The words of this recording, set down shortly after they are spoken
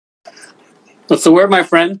What's the word, my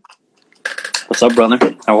friend? What's up,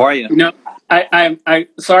 brother? How are you? You know, I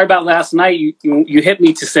sorry about last night. You hit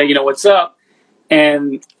me to say, what's up,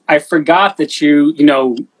 and I forgot that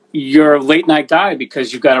you're a late night guy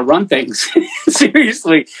because you've got to run things.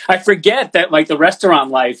 Seriously, I forget that like the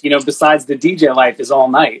restaurant life, besides the DJ life, is all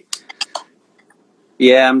night.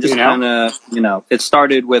 Yeah, I'm just kind of, it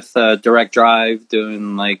started with Direct Drive,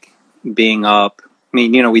 doing like being up. I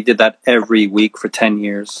mean, we did that every week for 10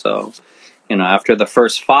 years. So, after the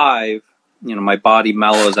first 5, my body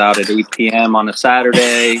mellows out at 8 p.m. on a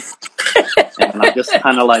Saturday. And I'm just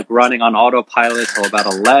kind of like running on autopilot till about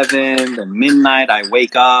 11. Then midnight, I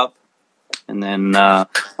wake up. And then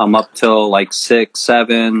I'm up till like 6,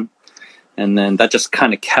 7. And then that just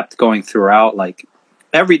kind of kept going throughout like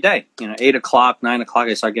every day. 8 o'clock, 9 o'clock,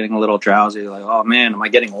 I start getting a little drowsy. Like, oh man, am I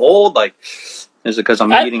getting old? Like, is it because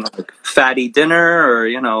I'm eating like fatty dinner or,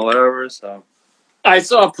 whatever? So I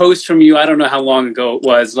saw a post from you. I don't know how long ago it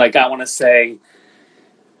was. Like, I want to say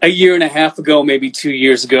a year and a half ago, maybe 2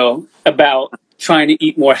 years ago, about trying to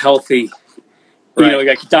eat more healthy. Right.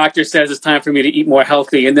 Like the doctor says it's time for me to eat more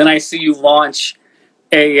healthy. And then I see you launch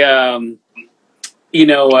a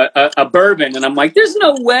bourbon. And I'm like, there's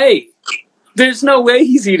no way. There's no way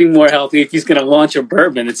he's eating more healthy if he's going to launch a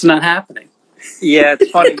bourbon. It's not happening. Yeah,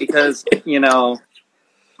 it's funny because, I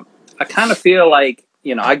kind of feel like,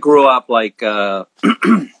 I grew up like,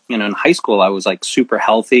 in high school, I was like super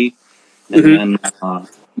healthy. And then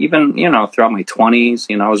even, throughout my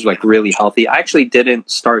 20s, I was like really healthy. I actually didn't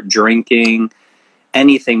start drinking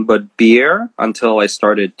anything but beer until I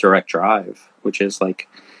started Direct Drive, which is like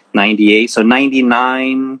 98. So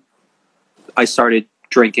 99, I started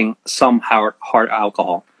drinking some hard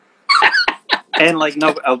alcohol. And like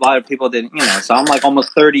a lot of people didn't, so I'm like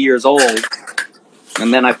almost 30 years old.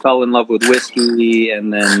 And then I fell in love with whiskey,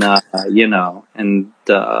 and then, my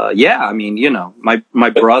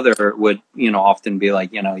brother would, often be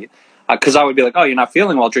like, because I would be like, oh, you're not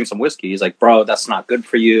feeling well, drink some whiskey. He's like, bro, that's not good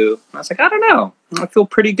for you. And I was like, I don't know. I feel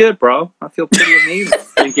pretty good, bro. I feel pretty amazing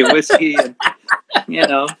drinking whiskey and,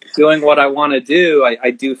 doing what I want to do.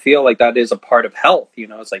 I do feel like that is a part of health.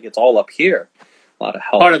 It's like it's all up here. A lot of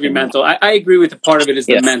health. Part of your mental. I agree with the part of it is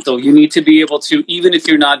the mental. You need to be able to, even if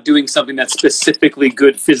you're not doing something that's specifically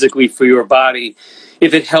good physically for your body,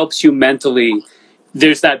 if it helps you mentally,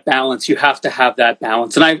 there's that balance. You have to have that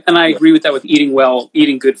balance. And I agree with that with eating well,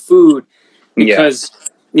 eating good food, because,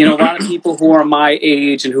 a lot of people who are my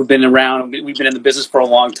age and who've been around, we've been in the business for a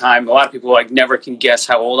long time. A lot of people like never can guess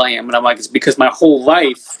how old I am. And I'm like, it's because my whole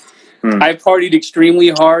life, I've partied extremely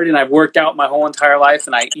hard and I've worked out my whole entire life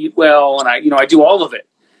and I eat well and I do all of it.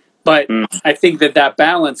 But I think that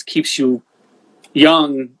balance keeps you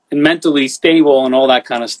young and mentally stable and all that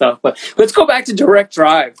kind of stuff. But let's go back to Direct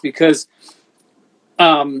Drive because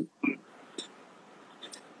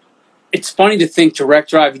it's funny to think Direct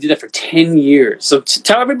Drive, you did that for 10 years. So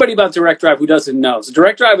tell everybody about Direct Drive who doesn't know. So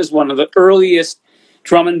Direct Drive is one of the earliest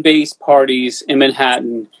drum and bass parties in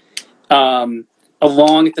Manhattan.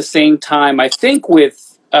 Along at the same time, I think,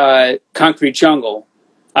 with Concrete Jungle.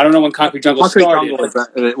 I don't know when Concrete Jungle started.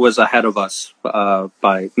 It was ahead of us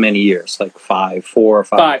by many years, like 4 or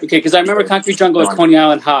 5. 5, okay, because I remember Concrete Jungle at Coney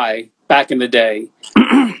Island High back in the day.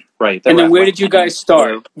 Right. And then where did you guys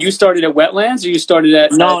start? You started at Wetlands, or you started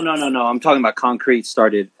at... No. I'm talking about Concrete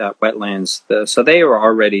started at Wetlands. So they were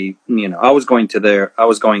already, I was going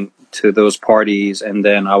to those parties, and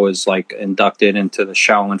then I was like inducted into the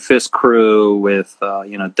Shaolin Fist crew with,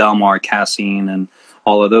 Delmar, Cassine, and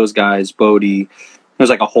all of those guys, Bodie. There's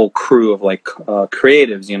like a whole crew of like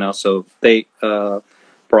creatives, so they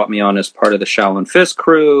brought me on as part of the Shaolin Fist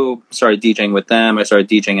crew, started DJing with them. I started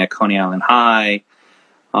DJing at Coney Island High.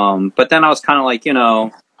 But then I was kind of like,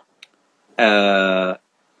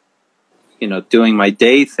 doing my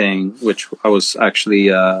day thing, which I was actually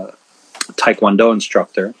a Taekwondo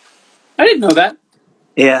instructor. I didn't know that.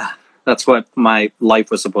 Yeah, that's what my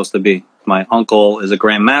life was supposed to be. My uncle is a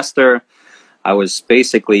grandmaster. I was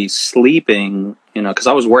basically sleeping, because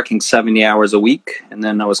I was working 70 hours a week, and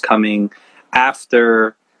then I was coming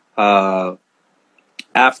after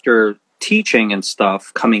teaching and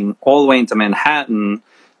stuff, coming all the way into Manhattan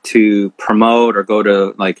to promote or go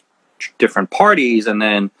to like different parties, and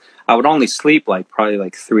then I would only sleep like probably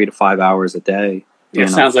like 3 to 5 hours a day. Yeah,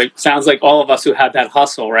 sounds like all of us who had that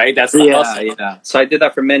hustle, right? That's the hustle. Yeah. So I did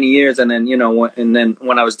that for many years, and then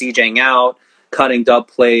when I was DJing out, cutting dub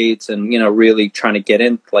plates, and really trying to get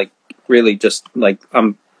in, like really just like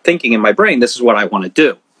I'm thinking in my brain, this is what I want to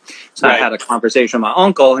do. So I had a conversation with my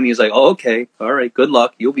uncle, and he's like, "Oh, okay, all right, good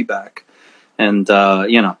luck, you'll be back." And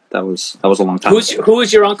that was a long time ago. Who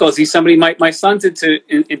is your uncle? Is he somebody? My son's into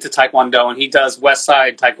Taekwondo, and he does West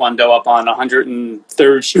Side Taekwondo up on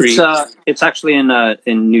 103rd Street. It's actually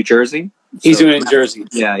in New Jersey. He's doing it in Jersey.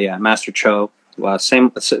 Yeah, Master Cho.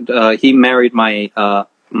 He married my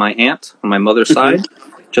aunt on my mother's side.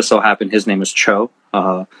 Just so happened his name is Cho.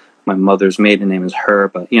 My mother's maiden name is Her,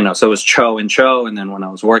 but so it was Cho, and then when I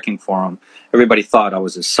was working for him, everybody thought I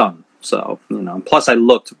was his son. So, plus I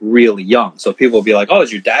looked really young. So people would be like, "Oh,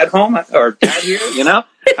 is your dad home or dad here?"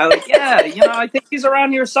 I like, "Yeah, I think he's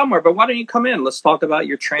around here somewhere, but why don't you come in? Let's talk about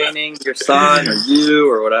your training, your son or you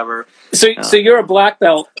or whatever." So you're a black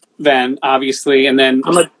belt then, obviously, and then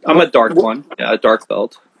I'm a dark one. Yeah, a dark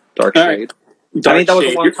belt, dark shade. That was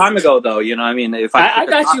a long time ago though, if I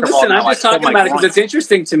got you. Listen, I'm just talking about it because it's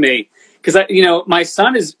interesting to me. Because my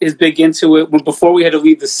son is big into it. Before we had to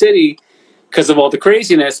leave the city, because of all the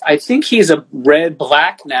craziness, I think he's a red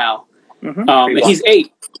black now. And he's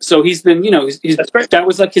 8, so he's been, that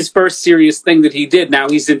was like his first serious thing that he did. Now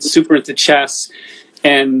he's super into chess,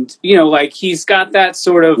 and he's got that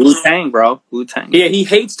sort of Wu-Tang, bro. Wu-Tang. Yeah, he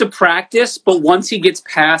hates to practice, but once he gets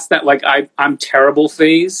past that, I'm terrible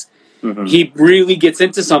phase, he really gets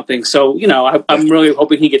into something. So I'm really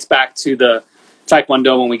hoping he gets back to the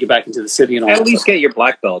Taekwondo when we get back into the city and all. At least get your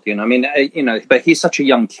black belt, but he's such a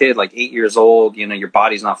young kid, like 8 years old, your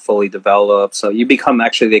body's not fully developed. So you become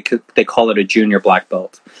actually, they call it a junior black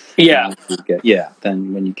belt. Yeah.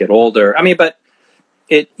 Then when you get older, but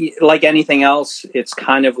it, like anything else, it's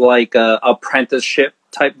kind of like a apprenticeship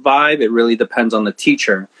type vibe. It really depends on the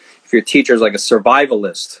teacher. If your teacher's like a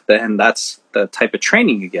survivalist, then that's the type of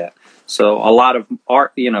training you get. So a lot of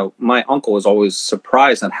art, my uncle was always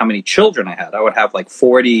surprised at how many children I had. I would have like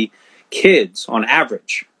 40 kids on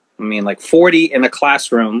average. 40 in a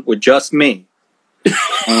classroom with just me.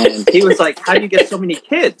 And he was like, "How do you get so many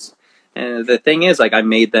kids?" And the thing is, I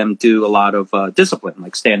made them do a lot of discipline,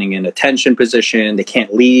 like standing in attention position. They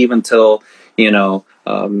can't leave until,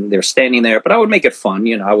 they're standing there. But I would make it fun.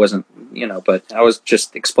 I wasn't, but I was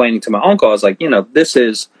just explaining to my uncle, I was like, this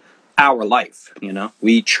is our life.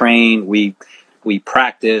 We train, we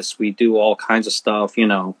practice, we do all kinds of stuff,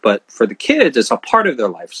 but for the kids, it's a part of their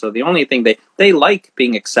life. So the only thing they like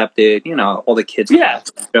being accepted, all the kids each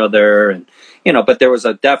other, and, but there was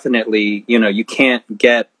a definitely, you can't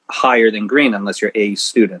get higher than green unless you're A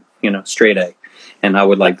student, straight A. And I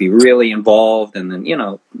would be really involved. And then,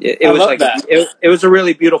 it was it was a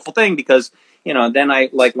really beautiful thing because, then I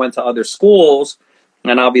went to other schools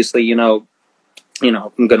and obviously,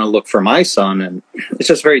 I'm going to look for my son, and it's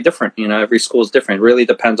just very different. Every school is different. It really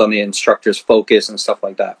depends on the instructor's focus and stuff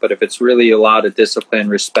like that. But if it's really a lot of discipline,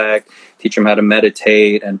 respect, teach them how to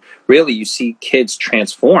meditate, and really you see kids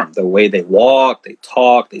transform the way they walk, they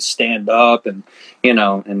talk, they stand up, and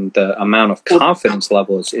and the amount of confidence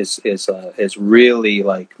level is really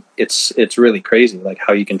it's really crazy,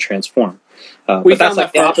 how you can transform. We found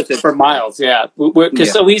that the opposite for Miles,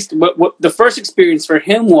 because at least what the first experience for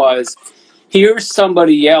him was. Here's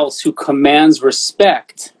somebody else who commands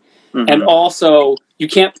respect, and also you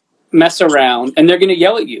can't mess around, and they're going to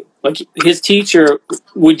yell at you. His teacher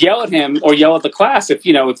would yell at him or yell at the class if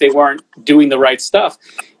they weren't doing the right stuff.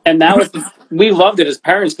 And now we loved it as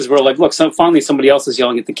parents because we're like, look, finally somebody else is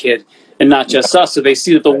yelling at the kid and not just us. So they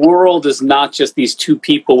see that the world is not just these two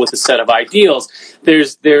people with a set of ideals.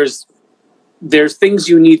 There's things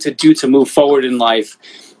you need to do to move forward in life.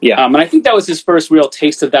 Yeah, and I think that was his first real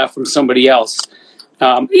taste of that from somebody else.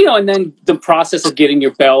 And then the process of getting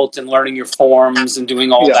your belt and learning your forms and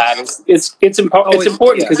doing all that it's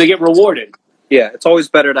important because they get rewarded. Yeah, it's always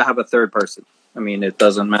better to have a third person. It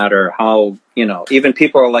doesn't matter how even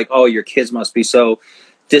people are like, "Oh, your kids must be so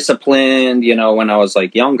disciplined." When I was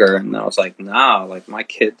younger, and I was like, "Nah, my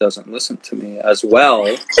kid doesn't listen to me as well."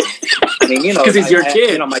 Because he's your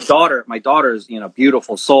kid. My daughter's,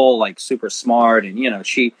 beautiful soul, super smart. And,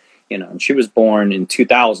 she was born in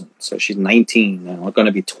 2000. So she's 19 and I'm going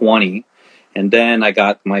to be 20. And then I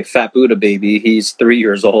got my fat Buddha baby. He's 3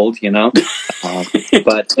 years old,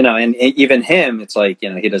 but, and even him, it's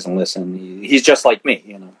he doesn't listen. He's just like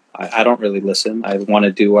me, I don't really listen. I want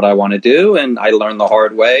to do what I want to do. And I learned the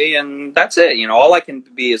hard way. And that's it. All I can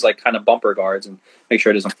be is kind of bumper guards and make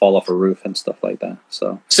sure it doesn't fall off a roof and stuff like that.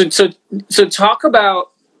 So talk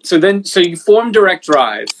about, so you formed Direct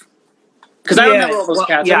Drive. Because I remember all those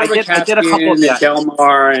cats. I did a couple of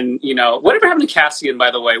Delmar and, whatever happened to Cassian,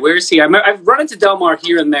 by the way? Where is he? I've run into Delmar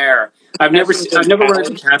here and there. I've never run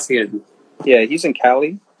into Cassian. Yeah, he's in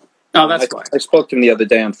Cali. Oh, that's why. I spoke to him the other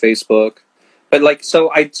day on Facebook. But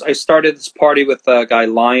so I started this party with a guy,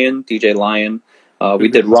 DJ Lion. We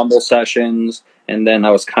did Rumble sessions, And then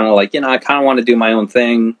I was kind of like, I kind of want to do my own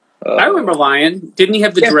thing. I remember Lion. Didn't he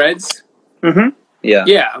have the dreads? Mm-hmm. Yeah.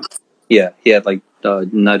 Yeah. Yeah. He had like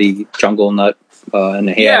nutty jungle nut and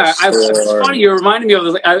a hair. Yeah, it's funny. You reminded me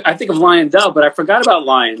of. I think of Lion Dub, but I forgot about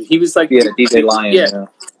Lion. He was like DJ Lion. Yeah.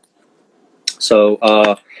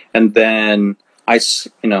 So and then I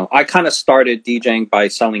kind of started DJing by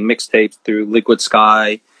selling mixtapes through Liquid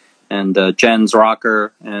Sky and Jen's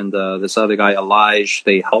Rocker and this other guy Elijah.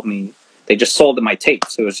 They helped me. They just sold my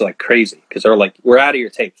tapes. It was like crazy because they're like, "We're out of your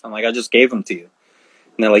tapes." I'm like, "I just gave them to you."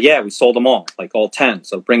 And they're like, "Yeah, we sold them all, like all 10.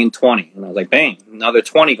 So bring in 20." And I was like, "Bang, another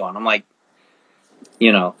 20 gone." I'm like,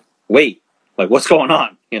 wait, like what's going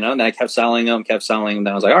on? And then I kept selling them. Then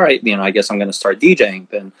I was like, all right, I guess I'm going to start DJing.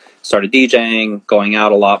 Then started DJing, going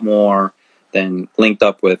out a lot more. Then linked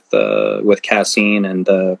up with Cassine and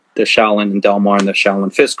the Shaolin and Delmar and the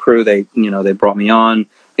Shaolin Fist crew. They brought me on.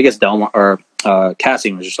 I guess Delmar or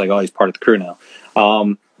Cassine was just like, oh, he's part of the crew now.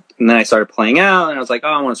 And then I started playing out, and I was like, oh,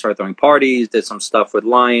 I want to start throwing parties. Did some stuff with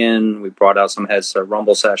Lion. We brought out some heads to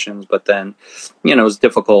Rumble sessions, but then, it was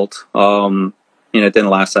difficult. It didn't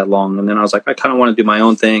last that long. And then I was like, I kind of want to do my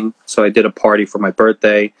own thing. So I did a party for my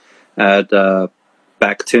birthday at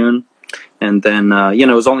Backtune. And then, it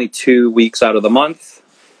was only 2 weeks out of the month,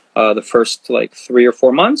 the first like 3 or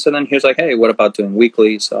 4 months. And then he was like, hey, what about doing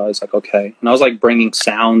weekly? So I was like, okay. And I was like bringing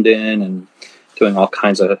sound in and doing all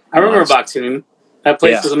kinds of... I remember Backtune. That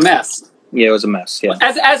place was a mess. Yeah, it was a mess, yeah.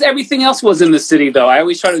 As everything else was in the city, though, I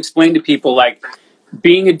always try to explain to people, like,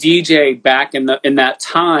 being a DJ back in that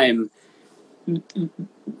time,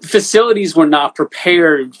 facilities were not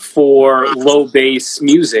prepared for low bass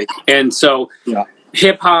music. And so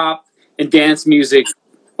hip-hop and dance music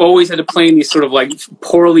always had to play in these sort of, like,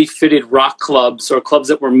 poorly fitted rock clubs or clubs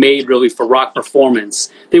that were made really for rock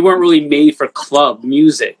performance. They weren't really made for club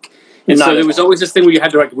music. And so there was always this thing where you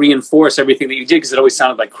had to like reinforce everything that you did because it always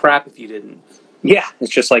sounded like crap if you didn't. Yeah,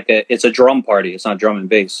 it's just like it's a drum party. It's not drum and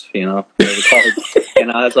bass, And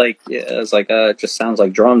I was like, it just sounds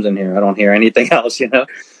like drums in here. I don't hear anything else,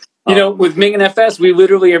 With Ming and FS, we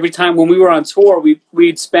literally every time when we were on tour,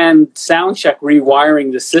 we'd spend sound check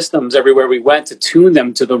rewiring the systems everywhere we went to tune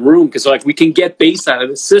them to the room because like we can get bass out of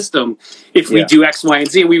the system if we do X, Y, and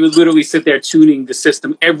Z. And we would literally sit there tuning the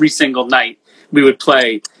system every single night. We would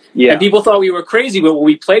play. Yeah. And people thought we were crazy, but when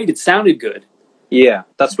we played, it sounded good. Yeah,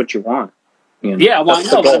 that's what you want. Yeah, well, I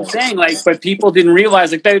know, but I'm saying, but people didn't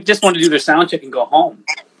realize, they just wanted to do their sound check and go home.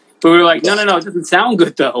 But we were like, no, it doesn't sound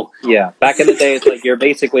good, though. Yeah, back in the day, it's like you're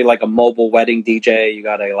basically like a mobile wedding DJ. You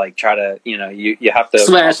got to, try to, you have to...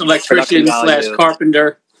 / electrician /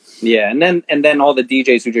 carpenter. Yeah, and then all the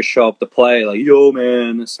DJs who just show up to play, like, yo,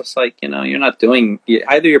 man, it's just like, you're not doing...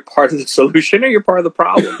 Either you're part of the solution or you're part of the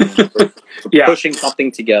problem. We're pushing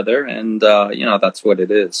something together, and, that's what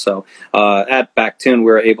it is. So at Backtune, we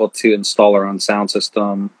were able to install our own sound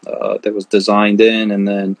system that was designed in, and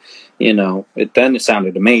then, it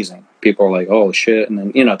sounded amazing. People were like, oh, shit, and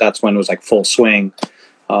then, that's when it was, like, full swing.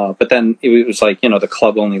 But then it was like, the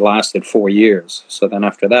club only lasted 4 years. So then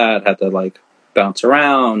after that, had to, bounce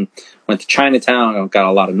around, went to Chinatown, got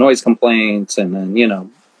a lot of noise complaints, and then,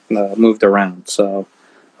 moved around. So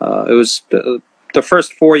it was the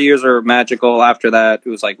first 4 years are magical. After that, it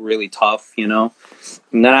was really tough, And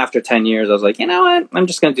then after 10 years, I was like, you know what? I'm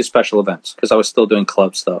just going to do special events because I was still doing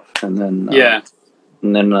club stuff. And then,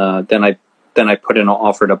 then I put in an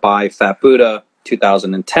offer to buy Fat Buddha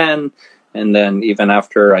 2010. And then even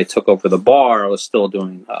after I took over the bar, I was still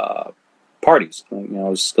doing parties. I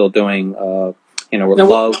was still doing,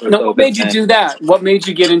 what made you do that? What made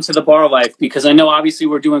you get into the bar life? Because I know obviously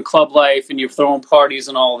we're doing club life and you're throwing parties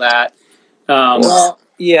and all that.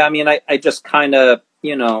 I just kind of,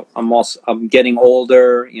 I'm getting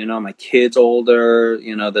older, my kid's older,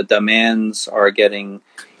 the demands are getting,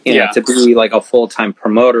 to be like a full-time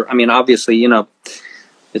promoter. I mean, obviously,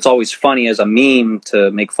 it's always funny as a meme to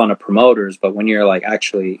make fun of promoters, but when you're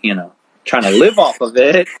actually, trying to live off of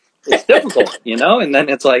it, it's difficult, and then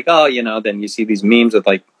it's like, oh, then you see these memes with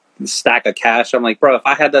a stack of cash. I'm like, bro, if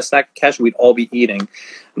I had that stack of cash, we'd all be eating.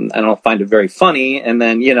 I don't find it very funny. And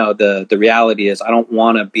then, the reality is I don't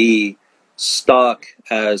want to be stuck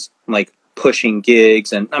as pushing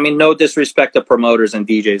gigs. And I mean, no disrespect to promoters and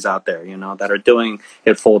DJs out there, that are doing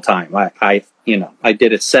it full time. I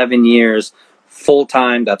did it 7 years full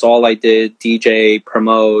time. That's all I did. DJ,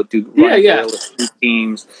 promote, do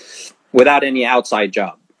teams without any outside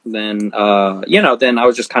job. Then, then I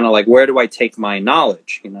was just kind of where do I take my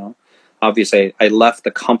knowledge? Obviously I left the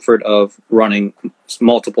comfort of running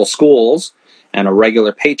multiple schools and a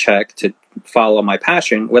regular paycheck to follow my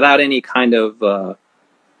passion without any kind of,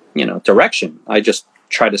 direction. I just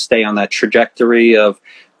try to stay on that trajectory of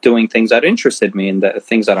doing things that interested me and the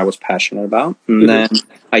things that I was passionate about. And then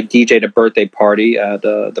I DJ'd a birthday party at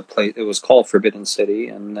the place. It was called Forbidden City.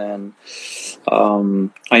 And then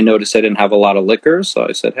I noticed I didn't have a lot of liquor. So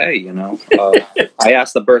I said, hey, I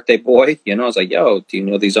asked the birthday boy, I was like, yo, do you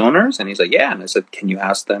know these owners? And he's like, yeah. And I said, can you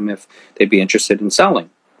ask them if they'd be interested in selling?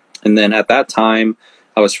 And then at that time,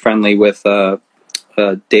 I was friendly with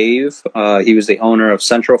Dave. He was the owner of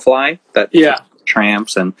Central Fly,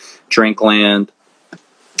 Tramps and Drinkland.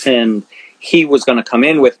 And he was going to come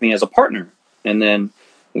in with me as a partner. And then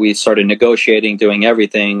we started negotiating, doing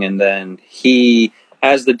everything. And then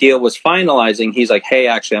as the deal was finalizing, he's like, hey,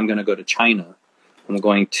 actually, I'm going to go to China. He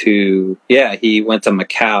went to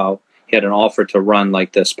Macau. He had an offer to run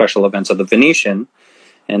like the special events of the Venetian.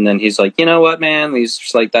 And then he's like, you know what, man? He's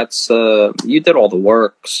just like, you did all the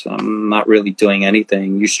work. So I'm not really doing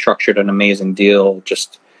anything. You structured an amazing deal.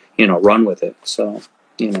 Just, run with it. So,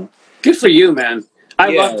 Good for you, man.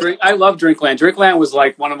 I love Drinkland. Drinkland was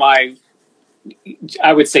like one of my,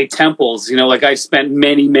 I would say, temples. Like I spent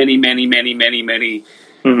many late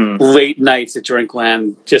nights at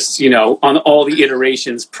Drinkland, just on all the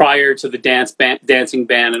iterations prior to the dancing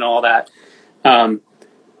band and all that. And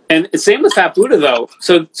same with Fat Buddha though.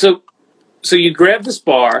 So you grab this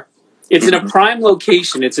bar. It's in a prime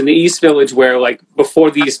location. It's in the East Village, where like before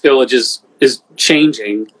the East Village is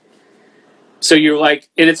changing. So you're like,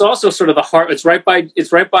 and it's also sort of the heart. It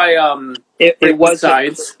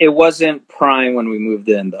wasn't prime when we moved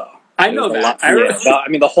in, though. I know that.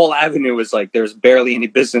 The whole avenue was like, there's barely any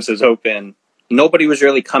businesses open. Nobody was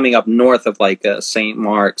really coming up north of like St.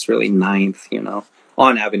 Mark's, really 9th,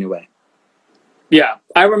 on Avenue A. Yeah,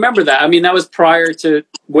 I remember that. I mean, that was prior to,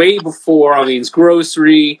 way before Arlene's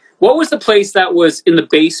Grocery. What was the place that was in the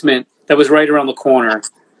basement that was right around the corner?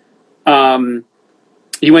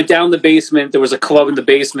 You went down the basement. There was a club in the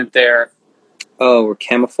basement there. Oh, where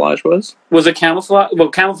Camouflage was? Was it Camouflage? Well,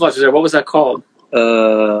 Camouflage was there. What was that called?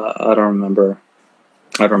 I don't remember.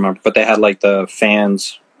 But they had like the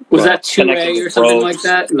fans. Was that 2A or something like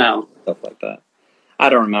that? No. Stuff like that. I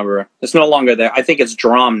don't remember. It's no longer there. I think it's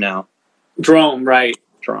Drum now. Drum, right.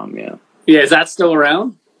 Drum, yeah. Yeah, is that still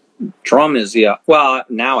around? Drum is, yeah. Well,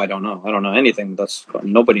 now I don't know. I don't know anything.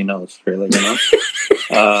 Nobody knows, really,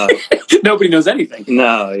 Nobody knows anything.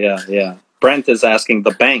 No, yeah. Brent is asking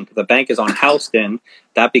the bank. The bank is on Houston.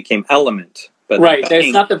 That became Element. But right,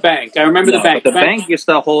 it's not the bank. I remember the bank. The bank used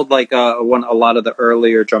to hold like a lot of the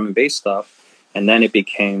earlier drum and bass stuff. And then it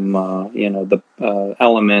became, the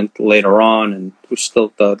Element later on. And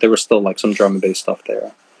there was still like some drum and bass stuff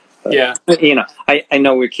there. But, yeah. I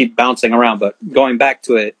know we keep bouncing around, but going back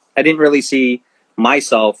to it, I didn't really see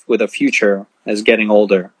myself with a future as getting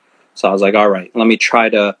older. So I was like, all right, let me try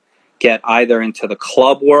to get either into the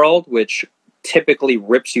club world, which typically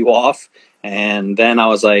rips you off. And then I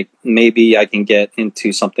was like, maybe I can get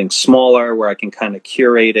into something smaller where I can kind of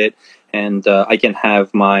curate it and I can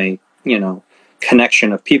have my,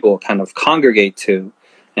 connection of people kind of congregate to.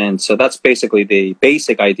 And so that's basically the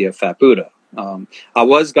basic idea of Fat Buddha. I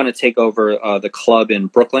was going to take over the club in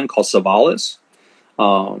Brooklyn called Savalas. I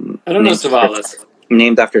don't know Savalas.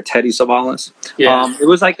 Named after Teddy Savalas. Yeah. It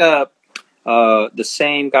was like the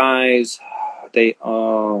same guys. I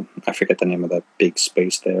forget the name of that big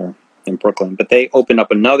space there in Brooklyn, but they opened up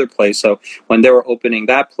another place. So when they were opening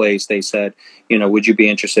that place, they said, would you be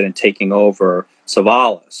interested in taking over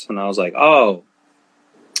Savalas? And I was like, oh,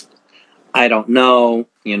 I don't know,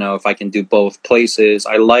 if I can do both places.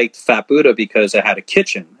 I liked Fat Buddha because it had a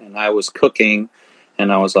kitchen and I was cooking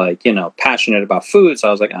and I was like, passionate about food. So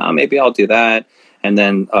I was like, maybe I'll do that. And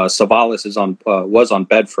then Savalas was on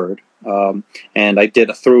Bedford. And I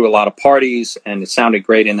threw a lot of parties and it sounded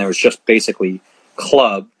great. And there was just basically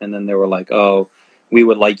club. And then they were like, oh, we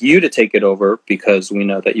would like you to take it over because we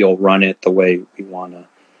know that you'll run it the way we want to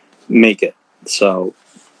make it. So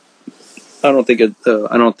I don't think it,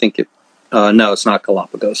 no, it's not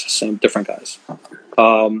Galapagos. Same, different guys.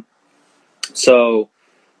 But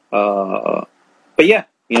yeah,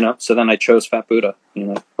 so then I chose Fat Buddha,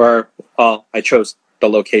 I chose the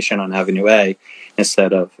location on Avenue A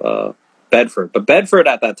instead of Bedford. But Bedford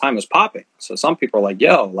at that time was popping. So some people are like,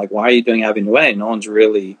 yo, like, why are you doing Avenue A? No one's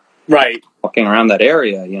really walking around that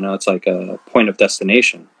area. It's like a point of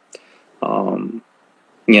destination. And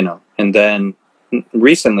then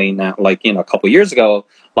recently now, like, a couple years ago,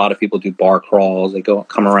 a lot of people do bar crawls. They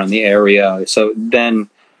come around the area. So then,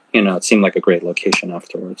 it seemed like a great location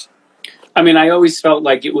afterwards. I mean, I always felt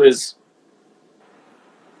like it was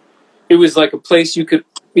like a place you could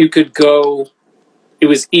go. It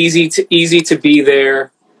was easy to be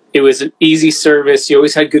there. It was an easy service. You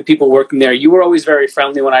always had good people working there. You were always very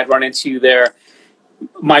friendly when I'd run into you there.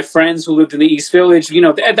 My friends who lived in the East Village,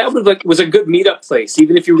 that was a good meetup place.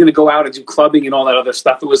 Even if you were going to go out and do clubbing and all that other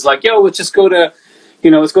stuff, it was like, yo, let's just go to,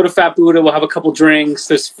 let's go to Fat Buddha. We'll have a couple drinks.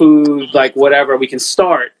 There's food, like whatever. We can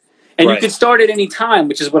start. And you could start at any time,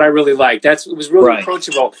 which is what I really liked. It was really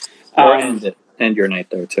approachable. Or end your night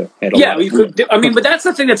there too. You could. But that's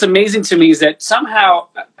the thing that's amazing to me is that somehow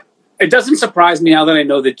it doesn't surprise me now that I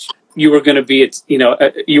know that you were going to be,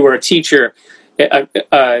 you were a teacher,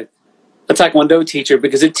 a Taekwondo teacher,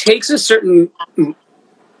 because it takes a certain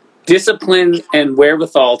discipline and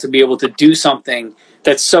wherewithal to be able to do something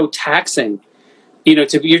that's so taxing. You're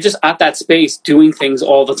just at that space doing things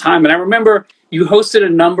all the time. And I remember you hosted a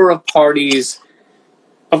number of parties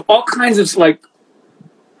of all kinds of like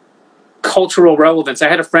cultural relevance. I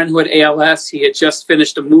had a friend who had ALS. He had just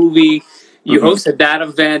finished a movie. You hosted that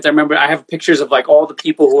event. I remember I have pictures of like all the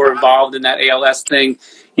people who were involved in that ALS thing,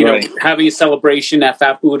 having a celebration at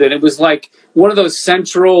Fat Buddha. And it was like one of those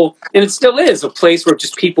central, and it still is, a place where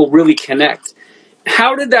just people really connect.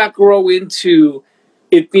 How did that grow into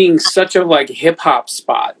it being such a like hip hop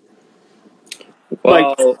spot?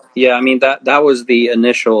 Well, that was the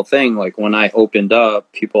initial thing. Like when I opened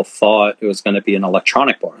up, people thought it was going to be an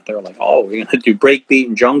electronic bar. They were like, "Oh, we're going to do breakbeat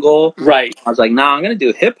and jungle." Right. I was like, "Nah, I'm going to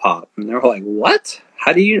do hip hop." And they were like, "What?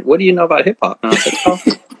 What do you know about hip hop?" And I was like,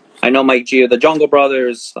 "Oh, I know Mike G of the Jungle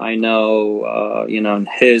Brothers. I know,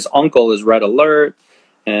 his uncle is Red Alert,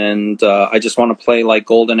 and I just want to play like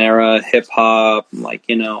golden era hip hop, like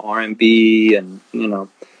R&B, and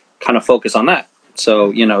kind of focus on that."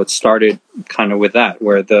 So, it started kind of with that,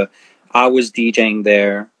 where I was DJing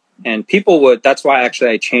there, and people that's why actually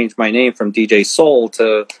I changed my name from DJ Soul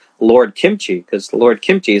to Lord Kimchi, because Lord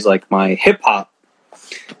Kimchi is like my hip hop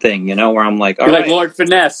thing, where I'm like, all right. Like Lord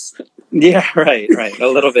Finesse. Yeah, right, a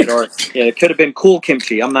little bit, or it could have been Cool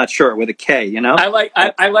Kimchi. I'm not sure, with a K,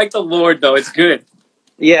 I like the Lord though. It's good.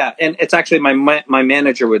 Yeah, and it's actually my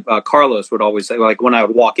manager with Carlos would always say, like, when I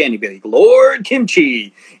would walk in, he'd be like, Lord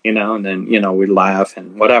Kimchi, and then, we'd laugh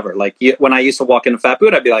and whatever. Like, when I used to walk into Fat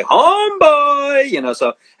Buddha, I'd be like, homeboy,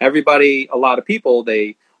 so everybody, a lot of people,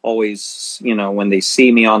 they always, when they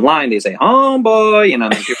see me online, they say, homeboy, and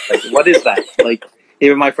they're like, what is that? Like,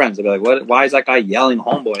 even my friends would be like, why is that guy yelling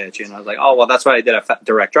homeboy at you? And I was like, oh, well, that's what I did at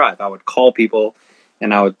Direct Drive. I would call people,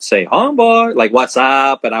 and I would say, homeboy, like, what's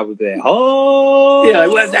up? And I would be, oh. Yeah, like,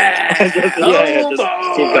 what's that? just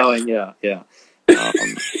keep going. Yeah.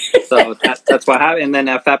 So that's what happened. And then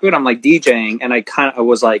at Fat Buddha, I'm like DJing, and I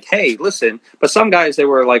was like, hey, listen. But some guys, they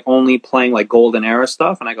were like only playing like golden era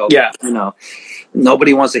stuff. And I go,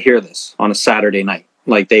 nobody wants to hear this on a Saturday night.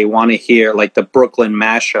 Like, they want to hear like the Brooklyn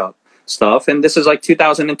mashup stuff, and this is like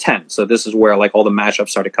 2010, so this is where like all the mashups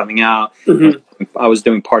started coming out. I was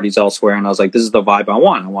doing parties elsewhere, and I was like, this is the vibe I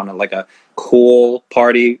want like a cool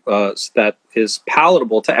party that is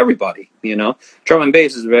palatable to everybody. Drum and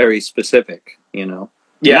bass is very specific.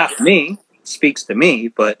 Not me, speaks to me,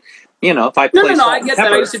 but if I play I get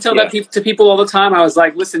that. I used to tell that to people all the time. I was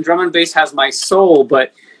like, listen, drum and bass has my soul,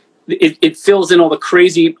 but it fills in all the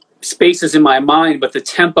crazy spaces in my mind, but the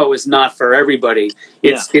tempo is not for everybody.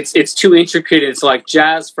 It's too intricate. It's like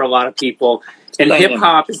jazz for a lot of people, and hip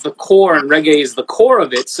hop is the core, and reggae is the core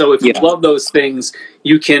of it. So if you love those things,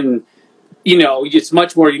 you can, it's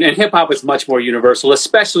much more. And hip hop is much more universal,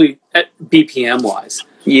 especially at BPM wise.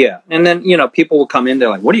 Yeah, and then people will come in. They're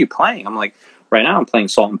like, "What are you playing?" I'm like, "Right now, I'm playing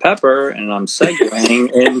Salt and Pepper, and I'm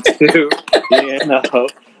segueing into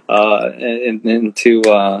into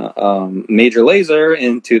Major Lazer,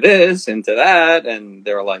 into this, into that," and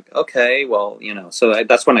they were like, okay, well, so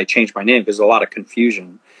that's when I changed my name, because there's a lot of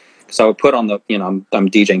confusion. Because I would put on the, I'm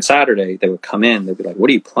DJing Saturday, they would come in, they'd be like, what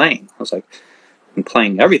are you playing? I was like, I'm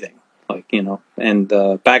playing everything, like, and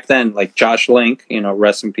back then, like Josh Link,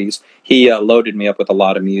 rest in peace, he loaded me up with a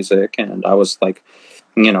lot of music, and I was like,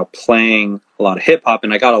 playing a lot of hip hop,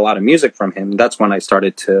 and I got a lot of music from him. That's when I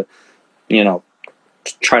started to,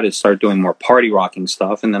 try to start doing more party rocking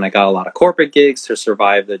stuff, and then I got a lot of corporate gigs to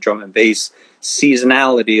survive the drum and bass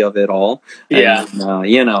seasonality of it all. Yeah,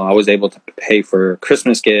 and, I was able to pay for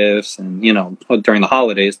Christmas gifts and during the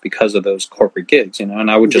holidays because of those corporate gigs. And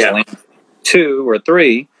I would just land 2 or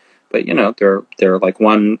 3, but they're like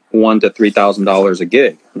 $1,000 to $3,000 a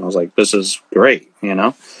gig, and I was like, this is great.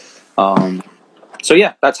 So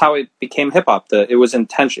yeah, that's how it became hip hop. It was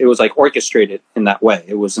intentional. It was like orchestrated in that way.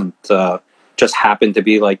 It wasn't just happened to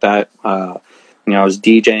be like that. I was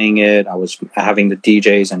DJing it. I was having the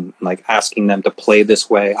DJs and like asking them to play this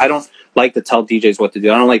way. I don't like to tell DJs what to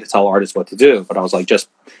do. I don't like to tell artists what to do. But I was like,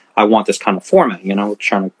 I want this kind of format,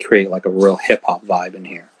 trying to create like a real hip hop vibe in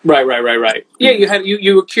here. Right. Yeah,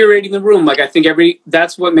 you were curating the room. Like, I think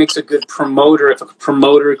that's what makes a good promoter. If a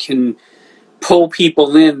promoter can pull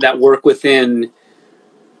people in that work within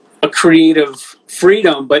a creative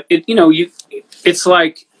freedom, but it's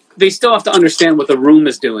like they still have to understand what the room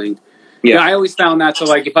is doing. Yeah, I always found that. So,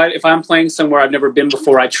 like, if I'm playing somewhere I've never been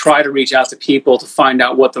before, I try to reach out to people to find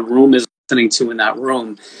out what the room is listening to in that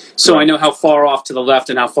room, so I know how far off to the left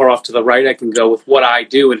and how far off to the right I can go with what I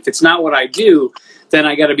do. And if it's not what I do, then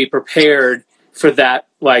I got to be prepared for that.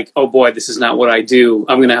 Like, oh boy, this is not what I do.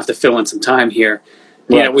 I'm going to have to fill in some time here.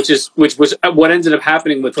 Right. Yeah, which was what ended up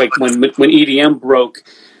happening with, like, when EDM broke.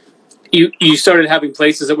 You started having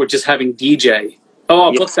places that were just having DJ. Oh,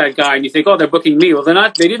 I'll book that guy, and you think, oh, they're booking me. Well,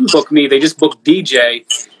 they didn't book me. They just booked DJ,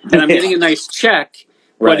 and I'm getting a nice check,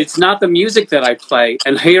 but it's not the music that I play.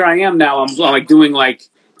 And here I am now. I'm like doing like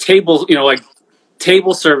tables, like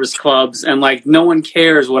table service clubs, and like no one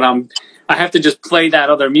cares what I have to just play that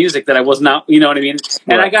other music that I was not, you know what I mean?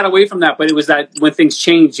 And I got away from that, but it was that when things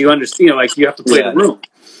change, you understand, like you have to play the room.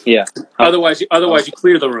 Yeah. Otherwise you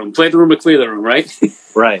clear the room. Play the room to clear the room, right?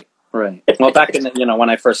 Right. Well, back in when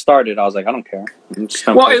I first started, I was like, I don't care.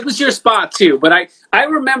 Well, it was your spot too, but I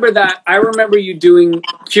remember that. I remember you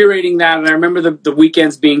curating that, and I remember the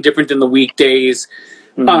weekends being different than the weekdays.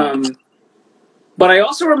 Mm-hmm. But I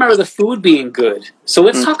also remember the food being good. So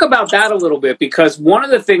let's talk about that a little bit, because one of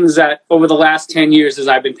the things that over the last 10 years, as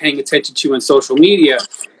I've been paying attention to in social media,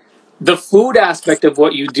 the food aspect of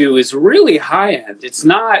what you do is really high end. It's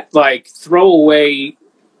not like throwaway.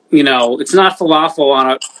 It's not falafel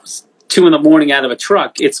on 2 a.m. out of a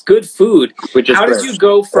truck. It's good food. How did you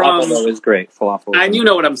go from... Falafel is great. Falafel. And you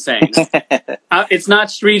know what I'm saying. It's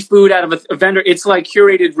not street food out of a vendor. It's like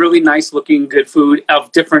curated, really nice looking, good food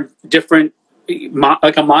of different,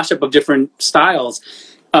 like a mashup of different styles.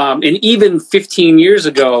 And even 15 years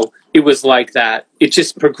ago, it was like that. It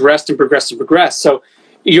just progressed and progressed and progressed. So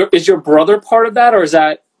is your brother part of that, or is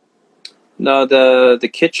that... No, the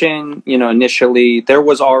kitchen, initially there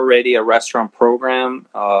was already a restaurant program.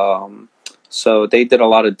 So they did a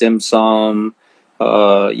lot of dim sum.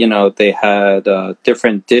 They had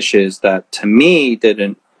different dishes that to me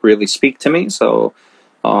didn't really speak to me. So,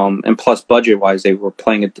 and plus budget wise, they were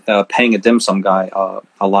paying a dim sum guy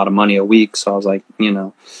a lot of money a week. So I was like,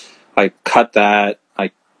 I cut that.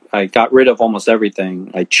 I got rid of almost everything.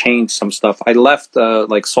 I changed some stuff. I left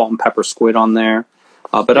like salt and pepper squid on there.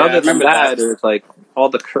 But other than that, it was like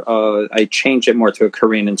I changed it more to a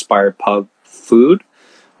Korean-inspired pub food,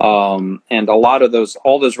 and a lot of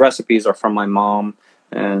all those recipes are from my mom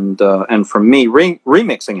and from me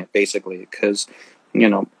remixing it basically, because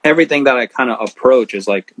everything that I kind of approach is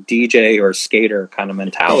like DJ or skater kind of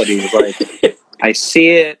mentality. Like I see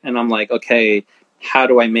it and I'm like, okay, how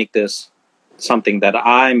do I make this something that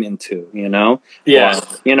I'm into, Yeah.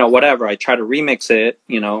 Or, whatever. I try to remix it,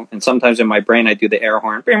 and sometimes in my brain I do the air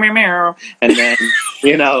horn, and then,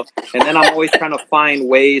 and then I'm always trying to find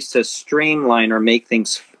ways to streamline or make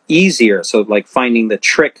things easier. So like finding the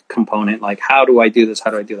trick component, like how do I do this?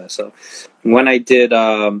 How do I do that? So when I did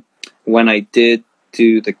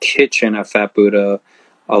do the kitchen at Fat Buddha,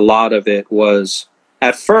 a lot of it was,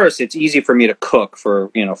 at first it's easy for me to cook for,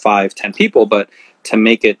 5-10 people, but to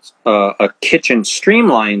make it a kitchen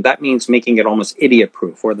streamlined, that means making it almost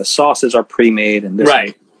idiot-proof, where the sauces are pre-made and this,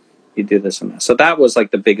 right. You do this and that. So that was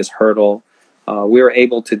like the biggest hurdle. We were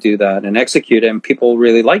able to do that and execute it, and people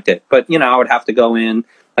really liked it. But I would have to go in.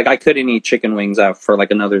 Like I couldn't eat chicken wings out for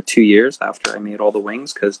like another 2 years after I made all the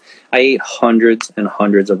wings, because I ate hundreds and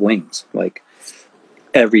hundreds of wings like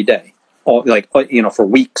every day. For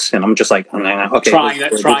weeks, and I'm just like, okay, trying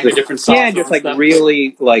the different sauces. Yeah, just like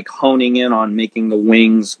really like honing in on making the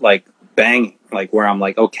wings like banging, like where I'm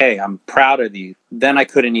like, okay, I'm proud of these. Then I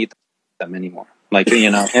couldn't eat them anymore,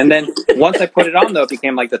 And then once I put it on, though, it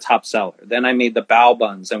became like the top seller. Then I made the bao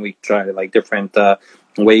buns, and we tried like different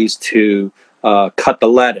ways to cut the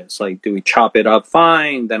lettuce. Like, do we chop it up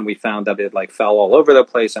fine? Then we found that it like fell all over the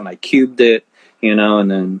place, and I cubed it,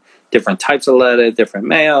 and then different types of lettuce, different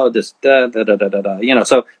mayo, just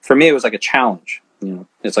So for me, it was like a challenge.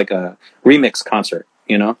 It's like a remix concert.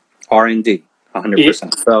 R&D,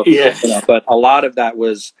 100%. So, yeah. But a lot of that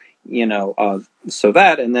was, so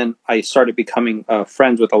that, and then I started becoming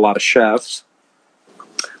friends with a lot of chefs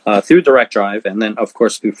through Direct Drive, and then of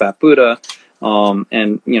course through Fat Buddha,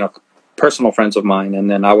 and personal friends of mine. And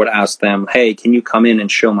then I would ask them, hey, can you come in and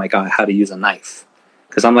show my guy how to use a knife?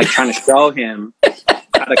 Because I'm like trying to show him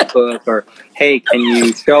how to cook, or hey, can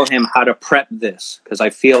you show him how to prep this? Because I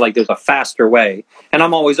feel like there's a faster way, and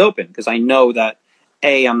I'm always open because I know that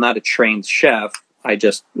I'm not a trained chef, I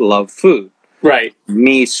just love food. Right.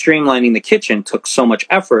 Me streamlining the kitchen took so much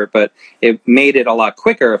effort, but it made it a lot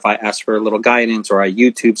quicker if I asked for a little guidance or I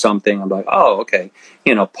YouTube something. I'm like, oh, okay,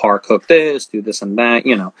 par cook this, do this and that,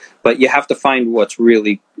 But you have to find what's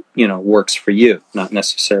really, works for you, not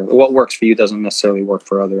necessarily. What works for you doesn't necessarily work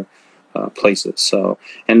for other places. So,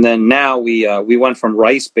 and then now we went from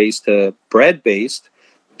rice-based to bread-based.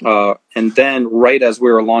 And then right as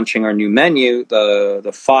we were launching our new menu,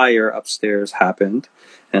 the fire upstairs happened.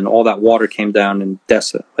 And all that water came down and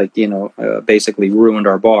basically ruined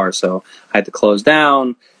our bar. So I had to close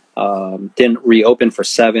down, didn't reopen for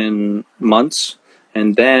 7 months.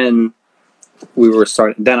 And then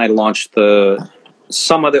then I launched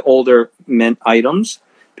some of the older mint items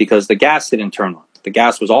because the gas didn't turn on. The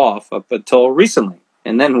gas was off up until recently.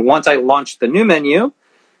 And then once I launched the new menu,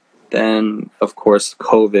 then of course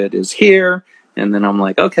COVID is here. And then I'm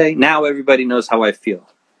like, okay, now everybody knows how I feel.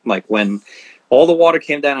 Like when all the water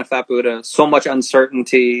came down at Fat Buddha, so much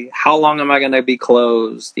uncertainty. How long am I going to be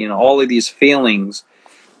closed? All of these feelings.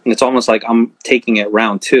 And it's almost like I'm taking it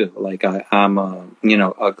round 2. Like I'm a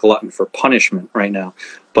glutton for punishment right now.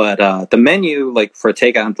 But the menu, like for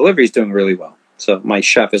takeout and delivery, is doing really well. So my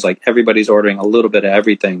chef is like, everybody's ordering a little bit of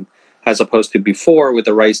everything, as opposed to before with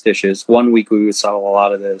the rice dishes. 1 week we would sell a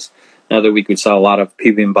lot of this. Another week we'd sell a lot of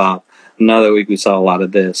bibimbap. Another week we saw a lot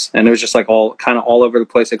of this, and it was just like all over the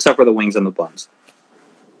place, except for the wings and the buns.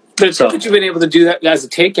 But it's good that you've been able to do that as a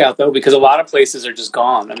takeout, though, because a lot of places are just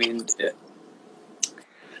gone. I mean,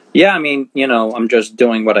 yeah, I mean, I'm just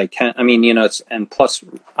doing what I can. I mean, and plus,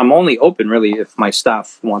 I'm only open really if my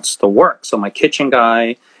staff wants to work. So my kitchen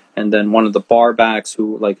guy, and then one of the bar backs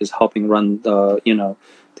who is helping run the,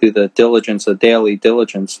 do the daily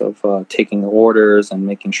diligence of taking the orders and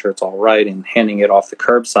making sure it's all right and handing it off the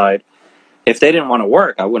curbside. If they didn't want to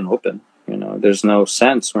work, I wouldn't open. There's no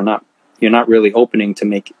sense. You're not really opening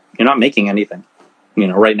you're not making anything,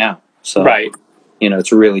 right now. So, right.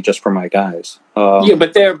 It's really just for my guys. But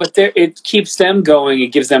it keeps them going. It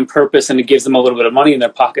gives them purpose, and it gives them a little bit of money in their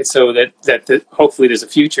pocket, so that hopefully there's a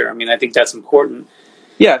future. I mean, I think that's important.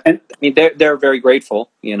 Yeah, and I mean they're very grateful,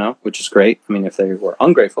 which is great. I mean, if they were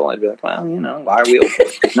ungrateful, I'd be like, well, why are we open?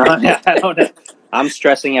 No, I don't know. I'm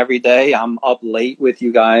stressing every day. I'm up late with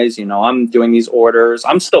you guys. I'm doing these orders.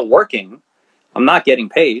 I'm still working. I'm not getting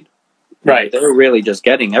paid. Right. They're really just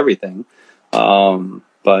getting everything.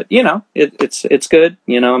 But it's good.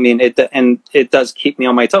 I mean, it does keep me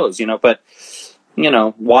on my toes. But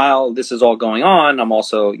while this is all going on, I'm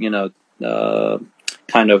also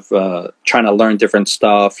kind of trying to learn different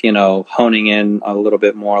stuff. Honing in a little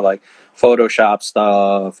bit more like Photoshop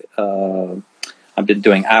stuff. I've been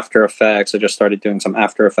doing After Effects. I just started doing some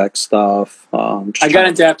After Effects stuff. I got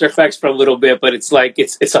into After Effects for a little bit, but it's like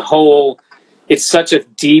it's such a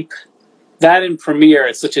deep, that in Premiere,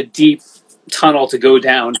 it's such a deep tunnel to go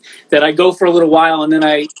down that I go for a little while and then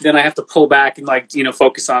I have to pull back and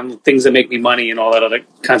focus on things that make me money and all that other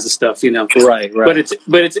kinds of stuff. Right. But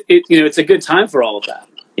it's a good time for all of that.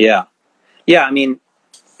 Yeah. I mean,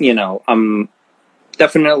 I'm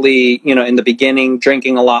definitely, in the beginning,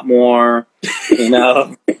 drinking a lot more,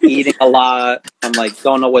 eating a lot. I'm like,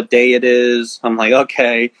 don't know what day it is. I'm like,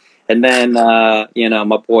 okay. And then,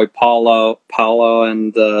 my boy Paulo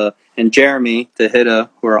and Jeremy Tejeda,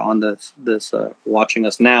 who are on this watching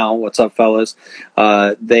us now. What's up, fellas?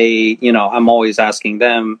 They, I'm always asking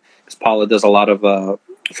them, because Paulo does a lot of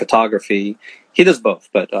photography. He does both,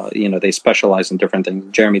 but, they specialize in different things.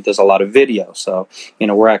 Jeremy does a lot of video. So,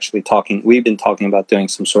 we've been talking about doing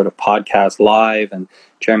some sort of podcast live, and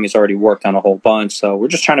Jeremy's already worked on a whole bunch. So we're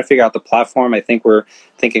just trying to figure out the platform. I think we're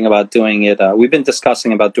thinking about doing it. We've been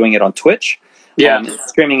discussing about doing it on Twitch. Yeah.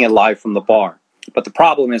 Streaming it live from the bar. But the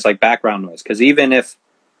problem is background noise, because even if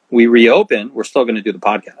we reopen, we're still going to do the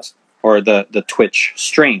podcast or the Twitch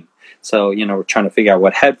stream. So, we're trying to figure out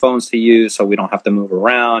what headphones to use so we don't have to move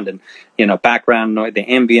around, and, background noise, the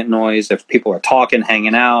ambient noise. If people are talking,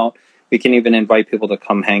 hanging out, we can even invite people to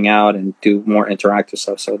come hang out and do more interactive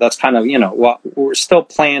stuff. So that's kind of, what we're still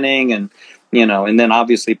planning, and, and then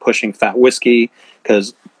obviously pushing Fat Whiskey,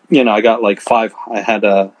 because, I got I had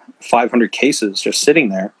 500 cases just sitting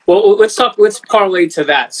there. Well, let's parlay to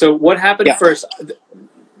that. So what happened first?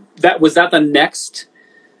 Was that the next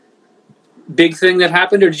big thing that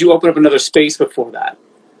happened, or did you open up another space before that?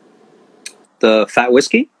 The Fat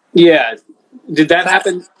Whiskey? Yeah. Did that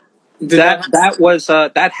happen?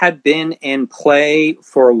 That had been in play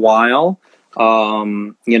for a while.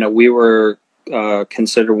 We were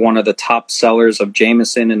considered one of the top sellers of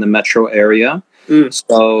Jameson in the metro area.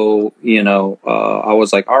 So, I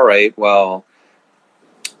was like, all right, well,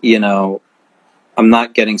 I'm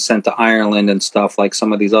not getting sent to Ireland and stuff like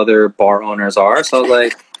some of these other bar owners are. So I was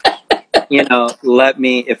like, let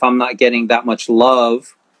me, if I'm not getting that much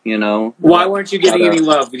love, Why weren't you getting any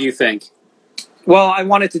love, do you think? Well, I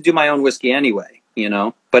wanted to do my own whiskey anyway,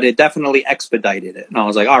 but it definitely expedited it. And I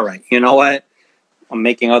was like, all right, you know what? I'm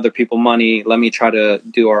making other people money. Let me try to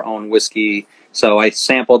do our own whiskey. So I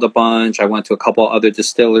sampled a bunch. I went to a couple other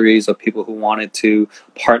distilleries of people who wanted to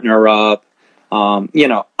partner up. I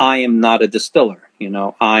am not a distiller.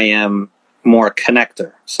 I am more a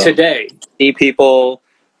connector. So today, see people,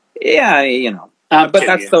 but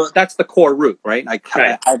that's the core root, right?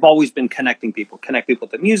 I've always been connect people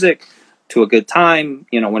to music, to a good time.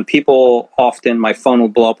 When people often, my phone will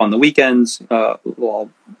blow up on the weekends.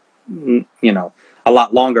 A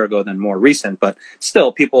lot longer ago than more recent, but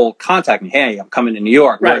still people contact me. Hey, I'm coming to New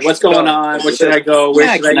York. Right. What's going on? Where should I go?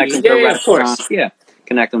 Where should I eat? Yeah, of course. Yeah.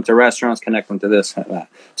 Connect them to restaurants, connect them to this and that.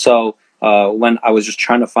 So when I was just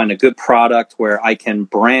trying to find a good product where I can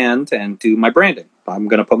brand and do my branding, I'm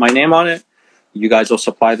going to put my name on it. You guys will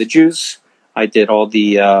supply the juice. I did all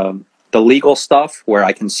the legal stuff where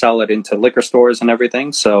I can sell it into liquor stores and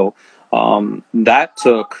everything. So that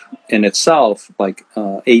took in itself like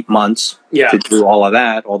 8 months to do all of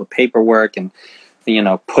that, all the paperwork and,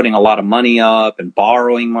 putting a lot of money up and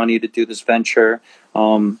borrowing money to do this venture.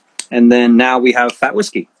 And then now we have Fat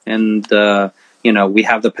Whiskey and, we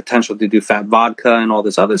have the potential to do Fat Vodka and all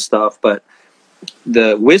this other stuff. But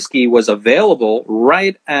the whiskey was available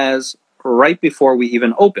right before we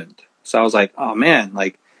even opened. So I was like, oh man,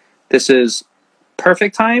 like this is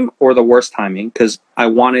perfect time or the worst timing, because I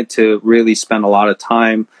wanted to really spend a lot of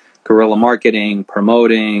time guerrilla marketing,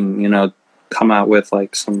 promoting, come out with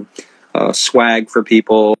like some swag for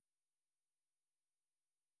people.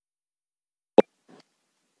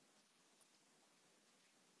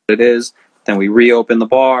 It is. Then we reopen the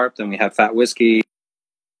bar. Then we have Fat Whiskey.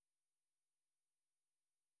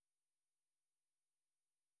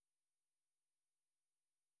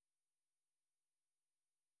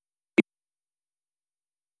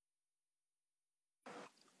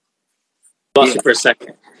 Lost you for a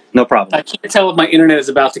second. No problem. I can't tell if my internet is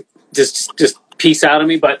about to just peace out of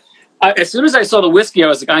me, but as soon as I saw the whiskey, I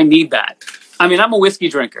was like, I need that. I mean, I'm a whiskey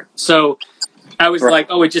drinker, so I was like,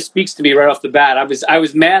 oh, it just speaks to me right off the bat. I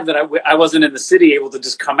was mad that I wasn't in the city able to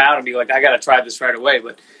just come out and be like, I got to try this right away.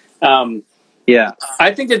 But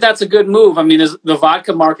I think that's a good move. I mean, the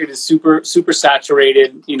vodka market is super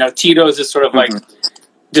saturated. Tito's is sort of like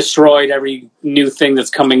destroyed every new thing that's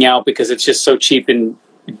coming out because it's just so cheap and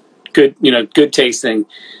good, good tasting.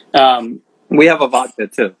 We have a vodka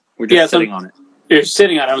too. We're just sitting on it. You're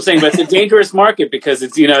sitting on it. I'm saying, but it's a dangerous market because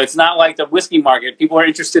it's, it's not like the whiskey market. People are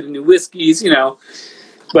interested in new whiskeys,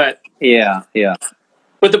 but yeah. But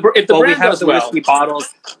if the brand we have does the whiskey bottles.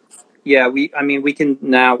 Yeah, we can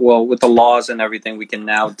now, with the laws and everything, we can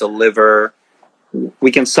now deliver.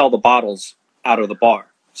 We can sell the bottles out of the bar.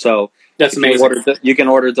 So that's amazing. You can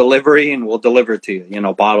order delivery and we'll deliver it to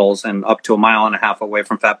you, bottles and up to 1.5 miles away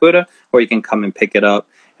from Fat Buddha, or you can come and pick it up.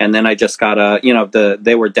 And then I just got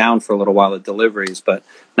they were down for a little while, the deliveries, but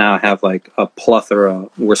now I have like a plethora.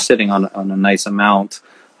 We're sitting on a nice amount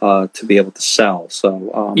to be able to sell.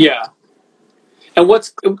 So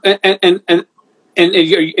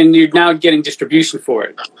and you're now getting distribution for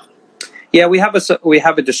it. Yeah, we have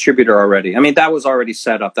a distributor already. I mean, that was already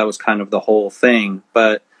set up. That was kind of the whole thing.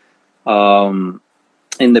 But in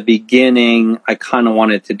the beginning, I kind of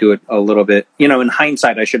wanted to do it a little bit. In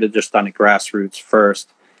hindsight, I should have just done it grassroots first,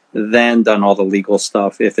 then done all the legal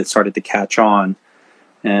stuff if it started to catch on,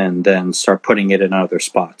 and then start putting it in other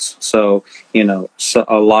spots. So, so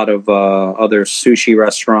a lot of other sushi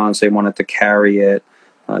restaurants, they wanted to carry it.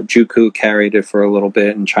 Juku carried it for a little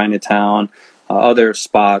bit in Chinatown. Other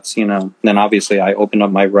spots, then obviously I opened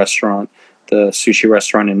up my restaurant, the sushi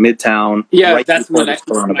restaurant in Midtown. Yeah, right, that's my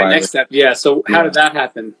next step. Yeah, so how did that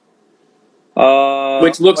happen?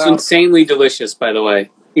 Which looks insanely delicious, by the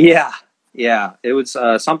way. Yeah. It was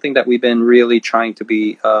something that we've been really trying to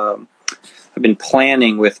be... I've been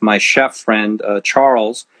planning with my chef friend,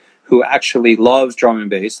 Charles, who actually loves drum and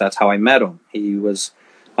bass. That's how I met him.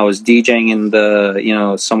 I was DJing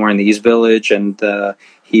in somewhere in the East Village, and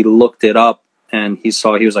he looked it up. And he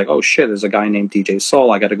was like, oh shit, there's a guy named DJ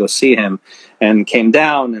Soul. I got to go see him. And came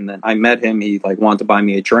down, and then I met him. He wanted to buy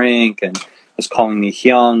me a drink and was calling me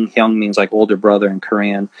Hyung. Hyung means like older brother in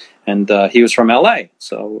Korean. And he was from LA.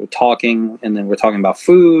 So we're talking, and then we're talking about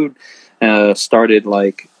food. Started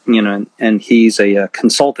and he's a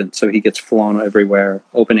consultant. So he gets flown everywhere,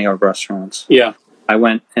 opening up restaurants. Yeah. I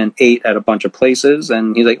went and ate at a bunch of places,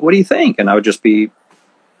 and he's like, what do you think? And I would just be,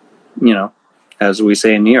 as we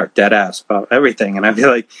say in New York, dead ass about everything. And I'd be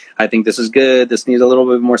like, I think this is good. This needs a little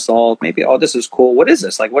bit more salt. Maybe, oh, this is cool. What is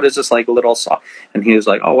this? Like, what is this like little salt? And he was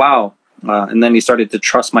like, oh, wow. And then he started to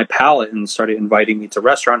trust my palate and started inviting me to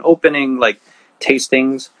restaurant opening, like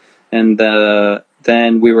tastings. And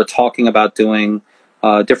then we were talking about doing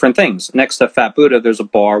different things. Next to Fat Buddha, there's a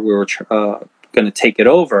bar. We were going to take it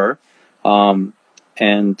over and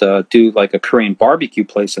do like a Korean barbecue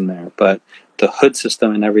place in there. But the hood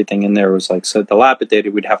system and everything in there was like so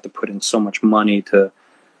dilapidated. We'd have to put in so much money to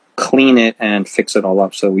clean it and fix it all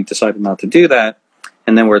up. So we decided not to do that.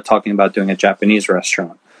 And then we're talking about doing a Japanese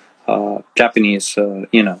restaurant, Japanese,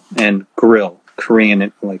 and grill,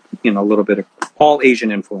 Korean, like, a little bit of all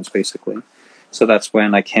Asian influence, basically. So that's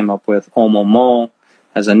when I came up with Omomo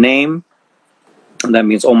as a name. And that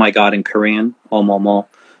means, oh my God, in Korean, Omomo.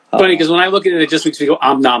 Funny, because when I look at it, it just makes me go,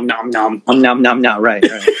 nom, nom, nom. Nom, nom, nom, right.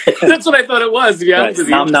 That's what I thought it was, to be honest with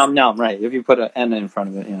you. Nom, nom, nom, right. If you put an N in front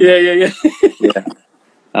of it.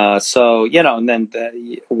 Yeah. So, and then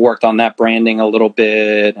worked on that branding a little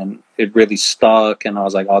bit, and it really stuck, and I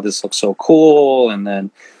was like, oh, this looks so cool, and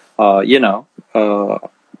then,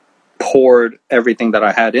 poured everything that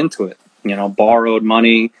I had into it, borrowed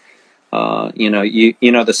money,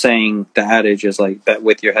 the saying, the adage is like, bet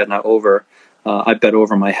with your head, not over. I bet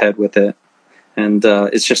over my head with it, and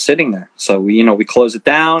it's just sitting there. So we close it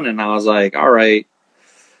down, and I was like, all right,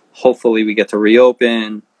 hopefully we get to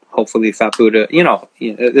reopen. Hopefully Fat Buddha,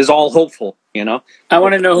 it's all hopeful, I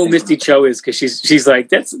want to know who Misty Cho is, because she's like,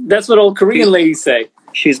 that's what old Korean ladies say.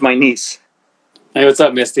 She's my niece. Hey, what's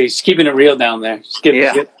up, Misty? She's keeping it real down there.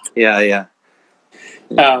 Yeah.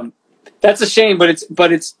 That's a shame, but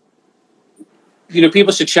it's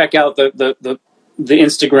people should check out the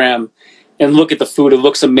Instagram and look at the food. It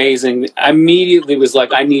looks amazing. I immediately was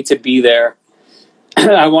like, I need to be there.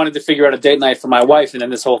 I wanted to figure out a date night for my wife, and then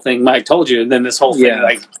this whole thing, Mike told you, and then this whole thing,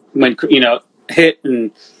 like, when, hit,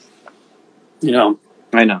 and,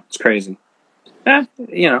 I know, it's crazy.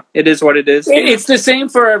 It is what it is. It's the same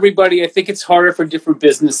for everybody. I think it's harder for different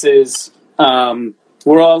businesses.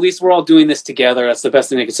 We're all doing this together. That's the best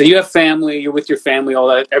thing I can say. You have family, you're with your family, all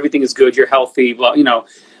that, everything is good, you're healthy. Well,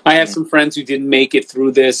 I have some friends who didn't make it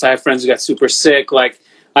through this. I have friends who got super sick. Like,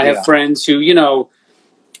 I have friends who,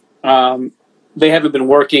 they haven't been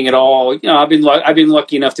working at all. I've been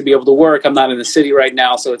lucky enough to be able to work. I'm not in the city right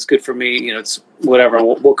now, so it's good for me. It's whatever.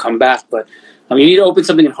 We'll come back. But you need to open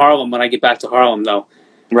something in Harlem when I get back to Harlem, though.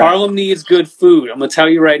 Right. Harlem needs good food. I'm going to tell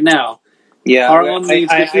you right now. Yeah, Harlem needs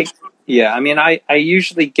good food. I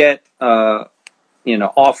usually get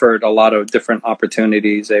offered a lot of different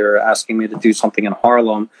opportunities. They were asking me to do something in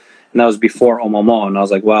Harlem, and that was before Omomo. And I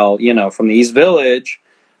was like, well, from the East Village,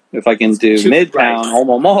 if I can do Midtown,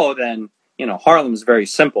 Omomo, then Harlem's very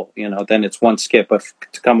simple. Then it's one skip. But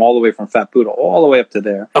to come all the way from Fat Buddha all the way up to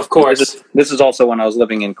there, of course. This is also when I was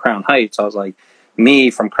living in Crown Heights. I was like, me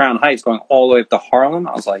from Crown Heights going all the way up to Harlem.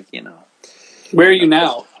 I was like, Where are you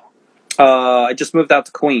now? I just moved out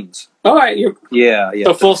to Queens. All right, yeah.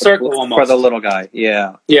 So full circle almost for the little guy.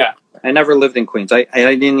 Yeah. I never lived in Queens. I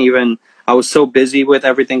didn't even. I was so busy with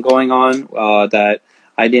everything going on that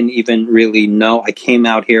I didn't even really know. I came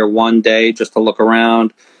out here one day just to look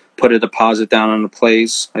around, put a deposit down on the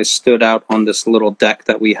place. I stood out on this little deck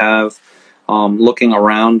that we have, looking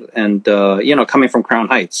around, and coming from Crown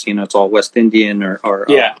Heights, it's all West Indian or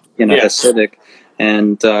Hasidic,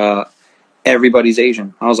 and everybody's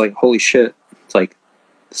Asian. I was like, holy shit, it's like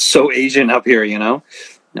so Asian up here,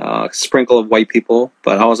 sprinkle of white people.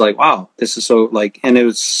 But I was like, wow, this is so and it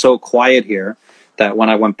was so quiet here that when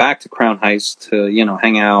I went back to Crown Heights to,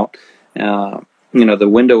 hang out, the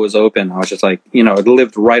window was open. I was just like, it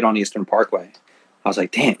lived right on Eastern Parkway. I was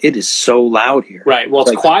like, damn, it is so loud here. Right. Well,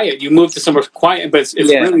 it's quiet. You move to somewhere quiet, but it's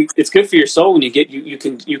really, it's good for your soul when you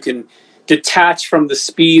can detach from the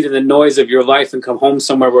speed and the noise of your life and come home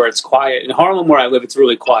somewhere where it's quiet. In Harlem, where I live, it's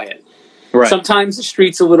really quiet. Right. Sometimes the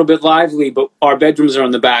street's a little bit lively, but our bedrooms are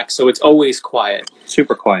on the back, so it's always quiet.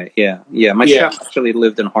 Super quiet. Yeah. My chef actually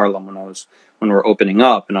lived in Harlem when we were opening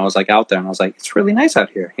up, and I was like out there, and I was like, it's really nice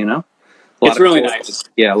out here, It's really nice.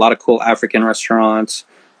 Yeah, a lot of cool African restaurants.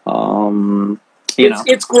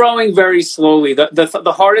 It's growing very slowly.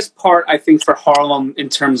 The hardest part, I think, for Harlem in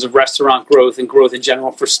terms of restaurant growth and growth in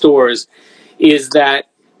general for stores is that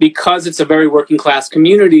because it's a very working class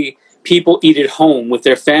community, people eat at home with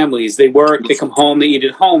their families. They work, they come home, they eat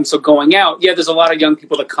at home. So going out, there's a lot of young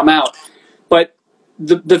people that come out. But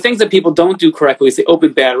the things that people don't do correctly is they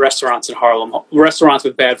open bad restaurants in Harlem, restaurants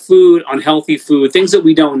with bad food, unhealthy food, things that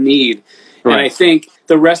we don't need. Right. And I think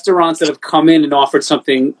the restaurants that have come in and offered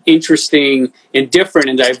something interesting and different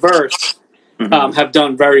and diverse have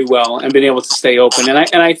done very well and been able to stay open. And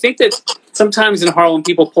I think that sometimes in Harlem,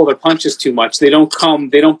 people pull their punches too much. They don't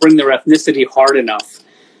bring their ethnicity hard enough,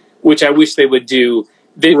 which I wish they would do.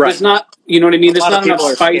 There's not, you know what I mean? There's not enough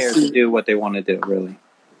spice to do what they want to do, really.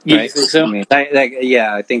 You right? think so? I mean,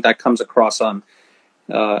 I think that comes across on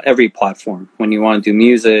every platform. When you want to do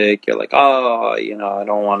music, you're like, oh, I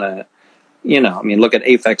don't want to, I mean, look at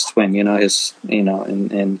Aphex Twin, his,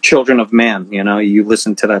 and Children of Man, you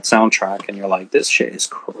listen to that soundtrack and you're like, this shit is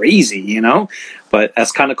crazy, but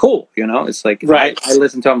that's kind of cool, it's like, right. I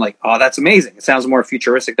listen to it, I'm like, oh, that's amazing. It sounds more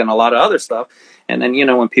futuristic than a lot of other stuff. And then,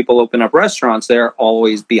 when people open up restaurants, they're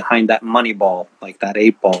always behind that money ball, like that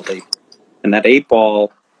 8-ball. And that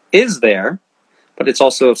 8-ball is there, but it's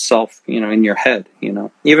also self, in your head,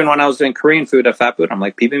 Even when I was doing Korean food at Fat Food, I'm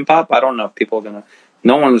like, bibimbap, I don't know if people are going to,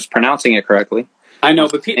 no one was pronouncing it correctly. I know,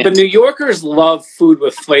 but New Yorkers love food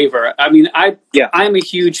with flavor. I mean, I'm a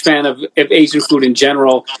huge fan of Asian food in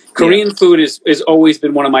general. Korean food is always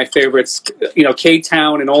been one of my favorites.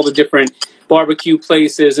 K-Town and all the different barbecue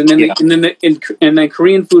places, and then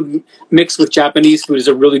Korean food mixed with Japanese food is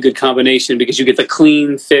a really good combination because you get the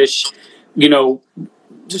clean fish,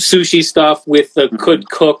 sushi stuff with the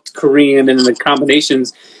cooked Korean, and the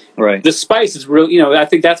combinations. Right. The spice is really, I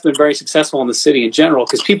think that's been very successful in the city in general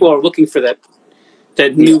because people are looking for that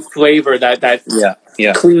new flavor, that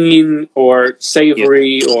clean or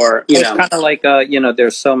savory or, It's kind of like,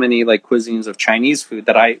 there's so many like cuisines of Chinese food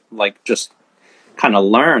that I like just kind of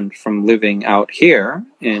learned from living out here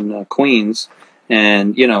in Queens.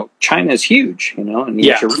 And, China is huge, and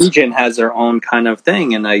each region has their own kind of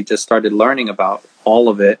thing. And I just started learning about all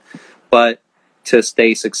of it. But to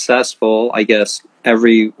stay successful, I guess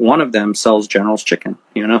every one of them sells General's chicken,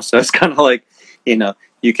 so it's kind of like,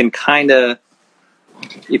 you can kind of,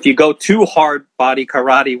 if you go too hard body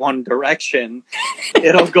karate one direction,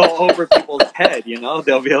 it'll go over people's head,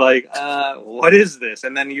 they'll be like, what is this?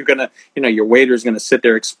 And then you're going to, your waiter's going to sit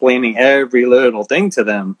there explaining every little thing to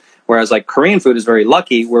them. Whereas like Korean food is very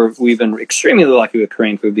lucky. We've been extremely lucky with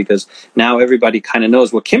Korean food because now everybody kind of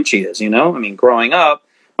knows what kimchi is, I mean, growing up,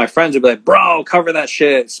 my friends would be like, bro, cover that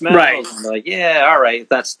shit. It smells. Right. And they're like, yeah, all right,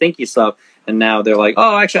 that's stinky stuff. And now they're like,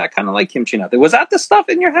 oh, actually, I kind of like kimchi now. Was that the stuff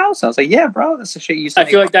in your house? I was like, yeah, bro, that's the shit you used to I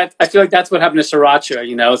feel like that's what happened to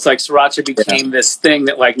sriracha. It's like sriracha became this thing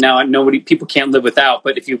that like now people can't live without.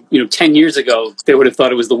 But if 10 years ago, they would have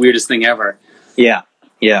thought it was the weirdest thing ever. Yeah.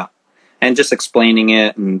 And just explaining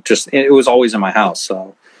it, and it was always in my house.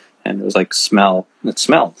 So, and it was like it smelled,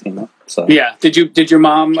 So yeah. Did your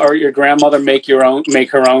mom or your grandmother make her own?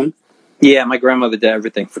 Yeah, my grandmother did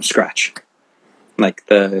everything from scratch, like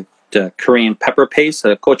the Korean pepper paste,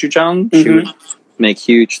 the gochujang. Mm-hmm. She would make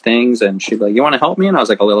huge things, and she'd be like, "You want to help me?" And I was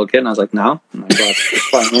like a little kid, and I was like, "No." I'm like, well, it's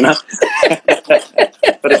fun,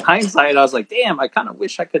 But in hindsight, I was like, "Damn, I kind of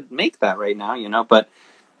wish I could make that right now, But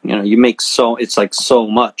you make it's like so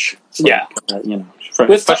much. It's like,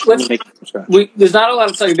 there's not a lot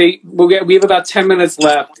of time. We have about 10 minutes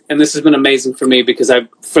left, and this has been amazing for me because I've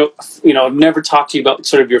never talked to you about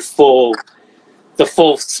sort of the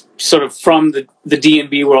full sort of from the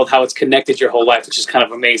D&B world, how it's connected your whole life, which is kind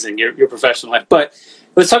of amazing, your professional life. But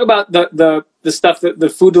let's talk about the stuff, the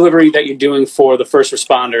food delivery that you're doing for the first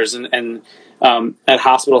responders and at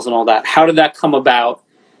hospitals and all that. How did that come about?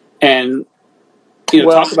 And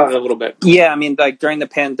talk about it a little bit. Yeah, I mean, like during the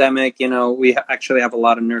pandemic, we actually have a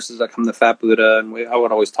lot of nurses that come to Fat Buddha, and I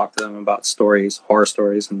would always talk to them about stories, horror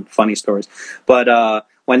stories, and funny stories. But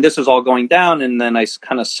when this was all going down, and then I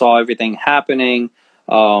kind of saw everything happening,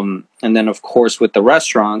 and then of course with the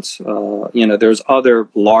restaurants, there's other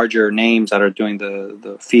larger names that are doing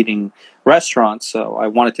the feeding restaurants. So I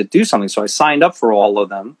wanted to do something, so I signed up for all of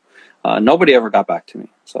them. Nobody ever got back to me,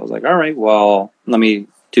 so I was like, all right, well, let me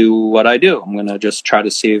do what I do. I'm going to just try to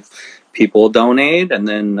see if people donate, and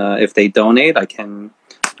then if they donate, I can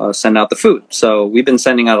send out the food. So we've been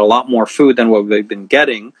sending out a lot more food than what we've been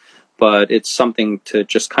getting, but it's something to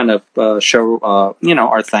just kind of show,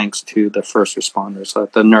 our thanks to the first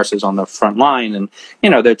responders, the nurses on the front line. And,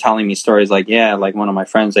 they're telling me stories like, like one of my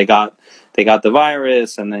friends, they got the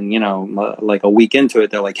virus, and then, like a week into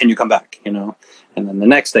it, they're like, can you come back, and then the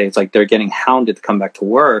next day it's like they're getting hounded to come back to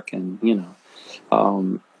work, and,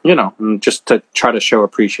 just to try to show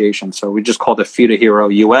appreciation. So we just called it Feed a Hero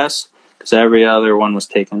US because every other one was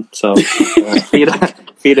taken. So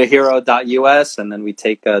feedahero.us, and then we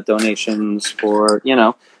take donations for,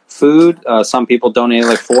 food. Some people donated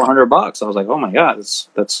like $400. I was like, oh my God,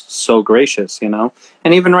 that's so gracious, And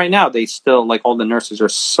even right now, they still, like, all the nurses are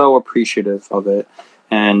so appreciative of it.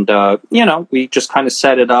 And, we just kind of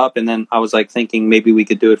set it up. And then I was like thinking maybe we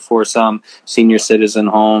could do it for some senior citizen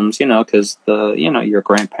homes, because your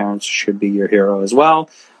grandparents should be your hero as well.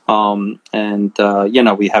 We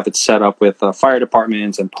have it set up with fire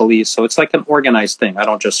departments and police. So it's like an organized thing. I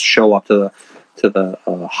don't just show up to the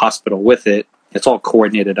hospital with it. It's all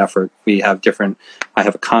coordinated effort. I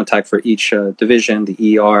have a contact for each division,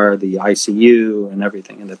 the ER, the ICU, and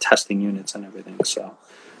everything, and the testing units and everything. So,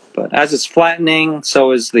 but as it's flattening,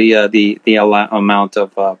 so is the amount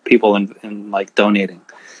of people in like donating.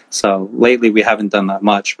 So lately we haven't done that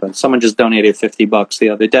much, but someone just donated $50 the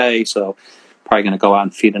other day. So probably going to go out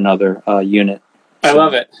and feed another unit. I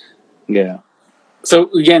love it. Yeah. So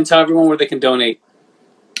again, tell everyone where they can donate.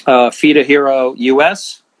 Feed a Hero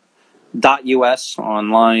US. .us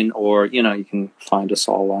online, or you can find us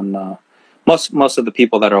all on most of the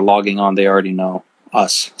people that are logging on, they already know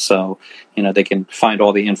us, so they can find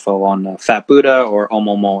all the info on Fat Buddha or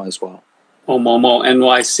Omomo as well. Omomo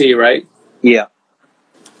NYC, right? Yeah.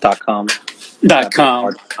 .com. Yeah.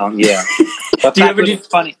 But it's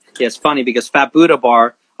funny. Yeah, it's funny because Fat Buddha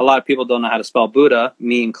Bar, a lot of people don't know how to spell Buddha,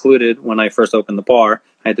 me included. When I first opened the bar,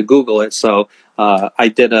 I had to Google it. So I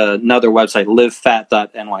did another website,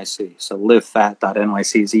 livefat.nyc. So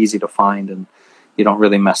livefat.nyc is easy to find, and you don't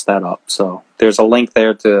really mess that up. So there's a link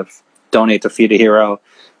there to donate to Feed a Hero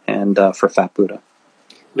and for Fat Buddha.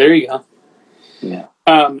 There you go. Yeah.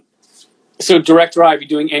 So Direct Drive, you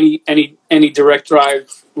doing any Direct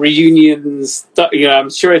Drive reunions? I'm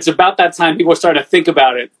sure it's about that time people are starting to think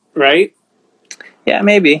about it, right? Yeah,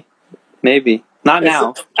 maybe. Not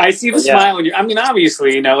now. I see the smile on your. I mean,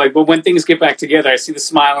 obviously, but when things get back together, I see the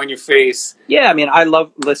smile on your face. Yeah, I mean, I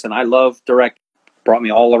love Direct. Brought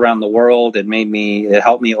me all around the world. It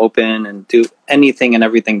helped me open and do anything and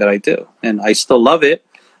everything that I do. And I still love it.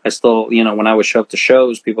 I still, when I would show up to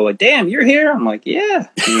shows, people are like, damn, you're here? I'm like, yeah.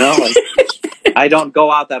 I don't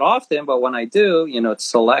go out that often, but when I do, it's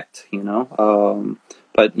select,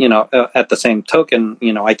 But, at the same token,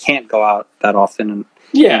 I can't go out that often. And,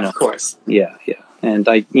 of course. Yeah. And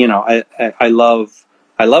I love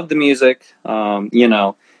the music,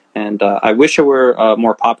 and I wish it were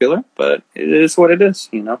more popular, but it is what it is,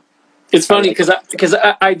 It's funny because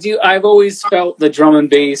I've always felt the drum and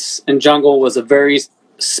bass and jungle was a very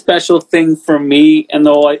special thing for me. And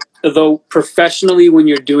though professionally, when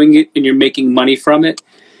you're doing it and you're making money from it,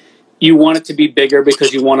 you want it to be bigger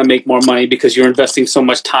because you want to make more money because you're investing so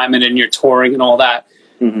much time in it and you're touring and all that.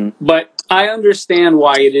 Mm-hmm. But I understand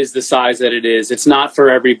why it is the size that it is. It's not for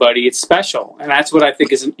everybody. It's special. And that's what I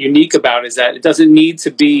think is unique about it, is that it doesn't need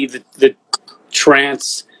to be the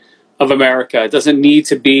trance of America. It doesn't need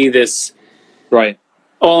to be this right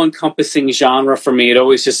all-encompassing genre for me. It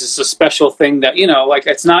always just is a special thing that,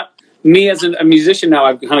 it's not me as a musician now.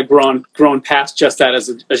 I've kind of grown past just that as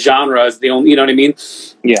a genre, as the only, you know what I mean?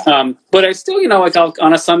 Yeah. But I still,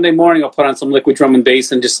 on a Sunday morning, I'll put on some liquid drum and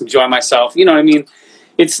bass and just enjoy myself. You know what I mean?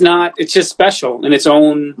 It's just special in its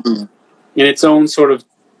own, sort of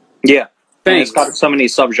thing. It's got so many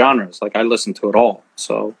subgenres. Like, I listen to it all.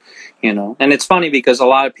 So, and it's funny because a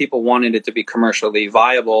lot of people wanted it to be commercially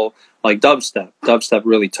viable, like dubstep. Dubstep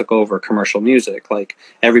really took over commercial music. Like,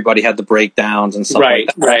 everybody had the breakdowns and stuff like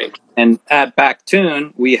that. Right. And at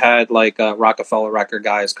Backtune, we had like Rockefeller record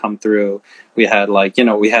guys come through. We had a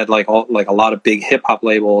lot of big hip hop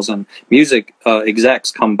labels and music execs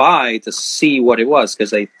come by to see what it was, because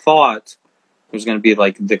they thought it was going to be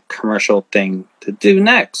like the commercial thing to do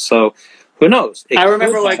next. So who knows? I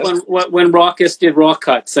remember when Rawkus did Raw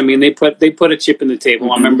Cuts. I mean, they put a chip in the table.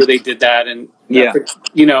 Mm-hmm. I remember they did that, and and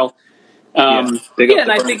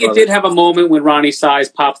I think it did have a moment when Ronnie Size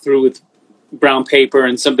popped through with Brown Paper,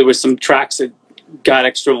 and there was some tracks that got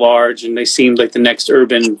extra large, and they seemed like the next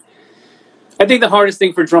urban. I think the hardest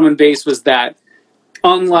thing for drum and bass was that,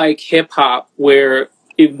 unlike hip hop, where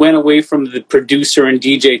it went away from the producer and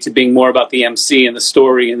DJ to being more about the MC and the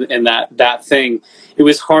story and that thing, it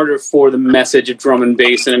was harder for the message of drum and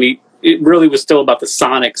bass. And I mean, it really was still about the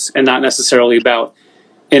sonics and not necessarily about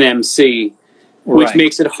an MC, which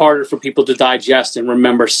makes it harder for people to digest and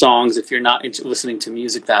remember songs if you're not listening to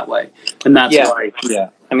music that way. And that's why. Yeah.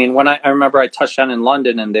 I mean, when I remember I touched down in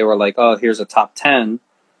London and they were like, oh, here's a top 10.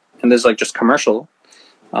 And there's like just commercial.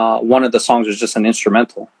 One of the songs was just an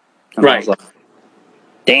instrumental. And I was like,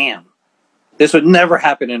 damn, this would never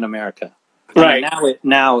happen in America. Right. I mean,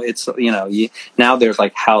 now it's, now there's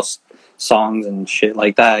like house songs and shit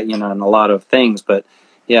like that, and a lot of things. But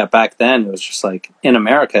yeah, back then it was just like in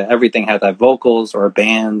America, everything had that vocals or a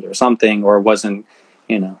band or something, or it wasn't,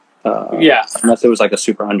 unless it was like a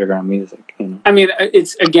super underground music. I mean,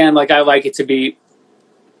 it's, again, like, I like it to be,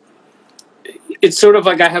 it's sort of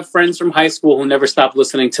like I have friends from high school who never stopped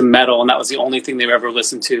listening to metal, and that was the only thing they've ever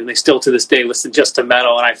listened to. And they still to this day listen just to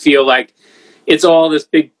metal. And I feel like it's all this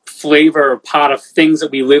big flavor pot of things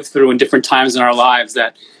that we live through in different times in our lives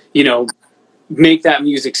that, make that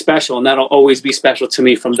music special. And that'll always be special to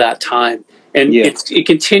me from that time. And it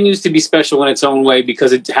continues to be special in its own way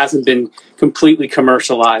because it hasn't been completely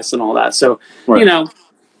commercialized and all that. So, Well,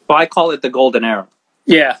 I call it the golden era.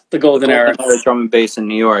 Yeah, the golden era. Drum and bass in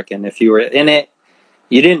New York. And if you were in it,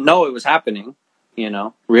 you didn't know it was happening,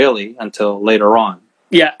 really, until later on.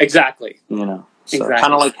 Yeah, exactly. So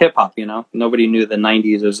kind of like hip hop, Nobody knew the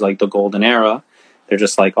 90s was like the golden era. They're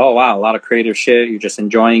just like, oh, wow, a lot of creative shit. You're just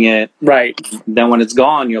enjoying it. Right. Then when it's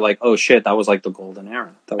gone, you're like, oh, shit, that was like the golden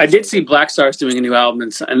era. I did see Black Stars doing a new album,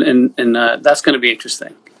 and that's going to be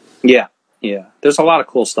interesting. Yeah. There's a lot of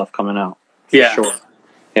cool stuff coming out. Yeah. Sure.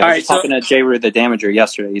 Yeah, I was talking to J. Rue the Damager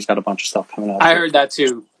yesterday. He's got a bunch of stuff coming out. I heard that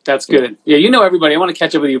too. That's good. Yeah, everybody. I want to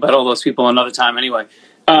catch up with you about all those people another time anyway.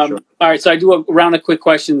 Sure. All right, so I do a round of quick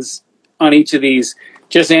questions on each of these.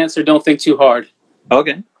 Just answer, don't think too hard.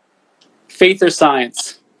 Okay. Faith or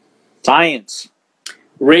science? Science.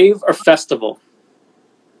 Rave or festival?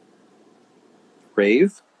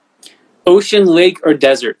 Rave. Ocean, lake, or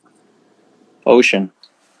desert? Ocean.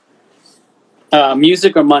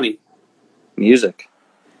 Music or money? Music.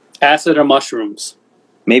 Acid or mushrooms?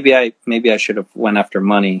 Maybe I should have went after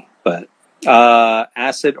money, but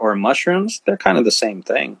acid or mushrooms, they're kind of the same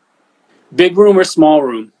thing. Big room or small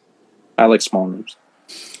room? I like small rooms.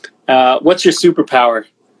 What's your superpower?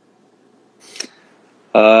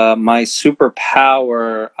 My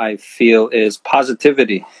superpower, I feel, is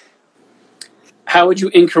positivity. How would you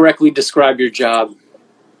incorrectly describe your job?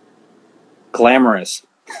 Glamorous.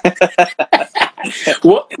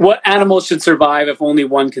 What animal should survive if only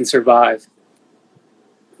one can survive?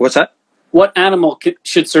 What's that? What animal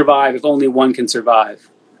should survive if only one can survive?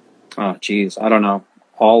 Oh, geez. I don't know.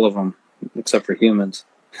 All of them, except for humans.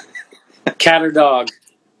 Cat or dog?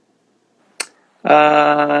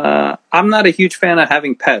 I'm not a huge fan of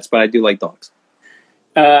having pets, but I do like dogs.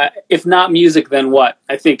 If not music, then what?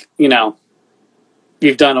 I think,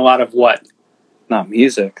 you've done a lot of what? Not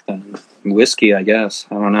music, then whiskey, I guess.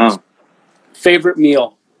 I don't know. Favorite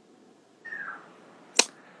meal?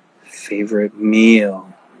 Favorite meal?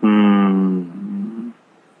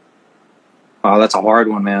 Wow, that's a hard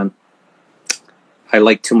one, man. I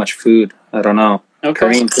like too much food. I don't know. Okay.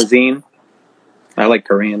 Korean cuisine? I like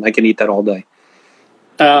Korean. I can eat that all day.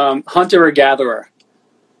 Hunter or gatherer?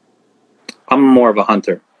 I'm more of a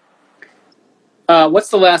hunter. What's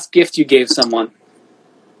the last gift you gave someone?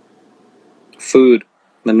 Food.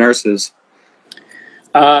 The nurses.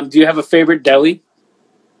 Do you have a favorite deli?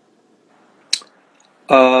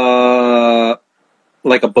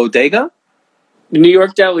 Like a bodega? The New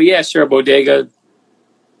York deli, yeah, sure, bodega.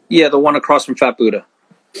 Yeah, the one across from Fat Buddha.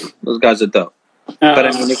 Those guys are dope. But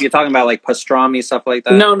I mean, if you're talking about like pastrami, stuff like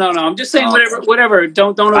that. No. I'm just saying whatever.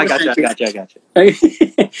 Don't overthink it. I got you.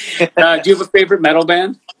 Do you have a favorite metal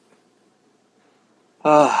band?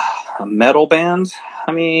 A metal band?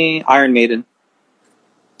 I mean, Iron Maiden.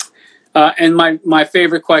 And my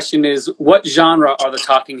favorite question is, what genre are the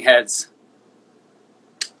Talking Heads?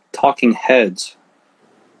 Talking Heads.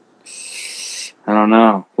 I don't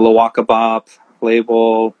know. Lawaka Bop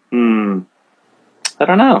label. I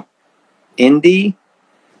don't know. Indie?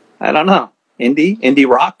 I don't know. Indie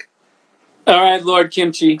rock? All right, Lord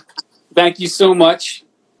Kimchi. Thank you so much.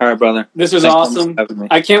 All right, brother. This was awesome.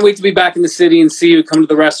 I can't wait to be back in the city and see you come to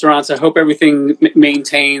the restaurants. I hope everything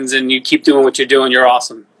maintains and you keep doing what you're doing. You're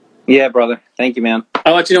awesome. Yeah, brother. Thank you, man.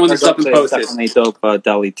 I'll let you know when there's something posted. It's definitely dope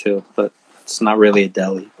deli, too. But it's not really a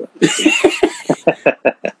deli. But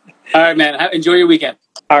All right, man. Enjoy your weekend.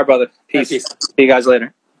 All right, brother. Peace. See you guys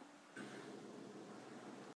later.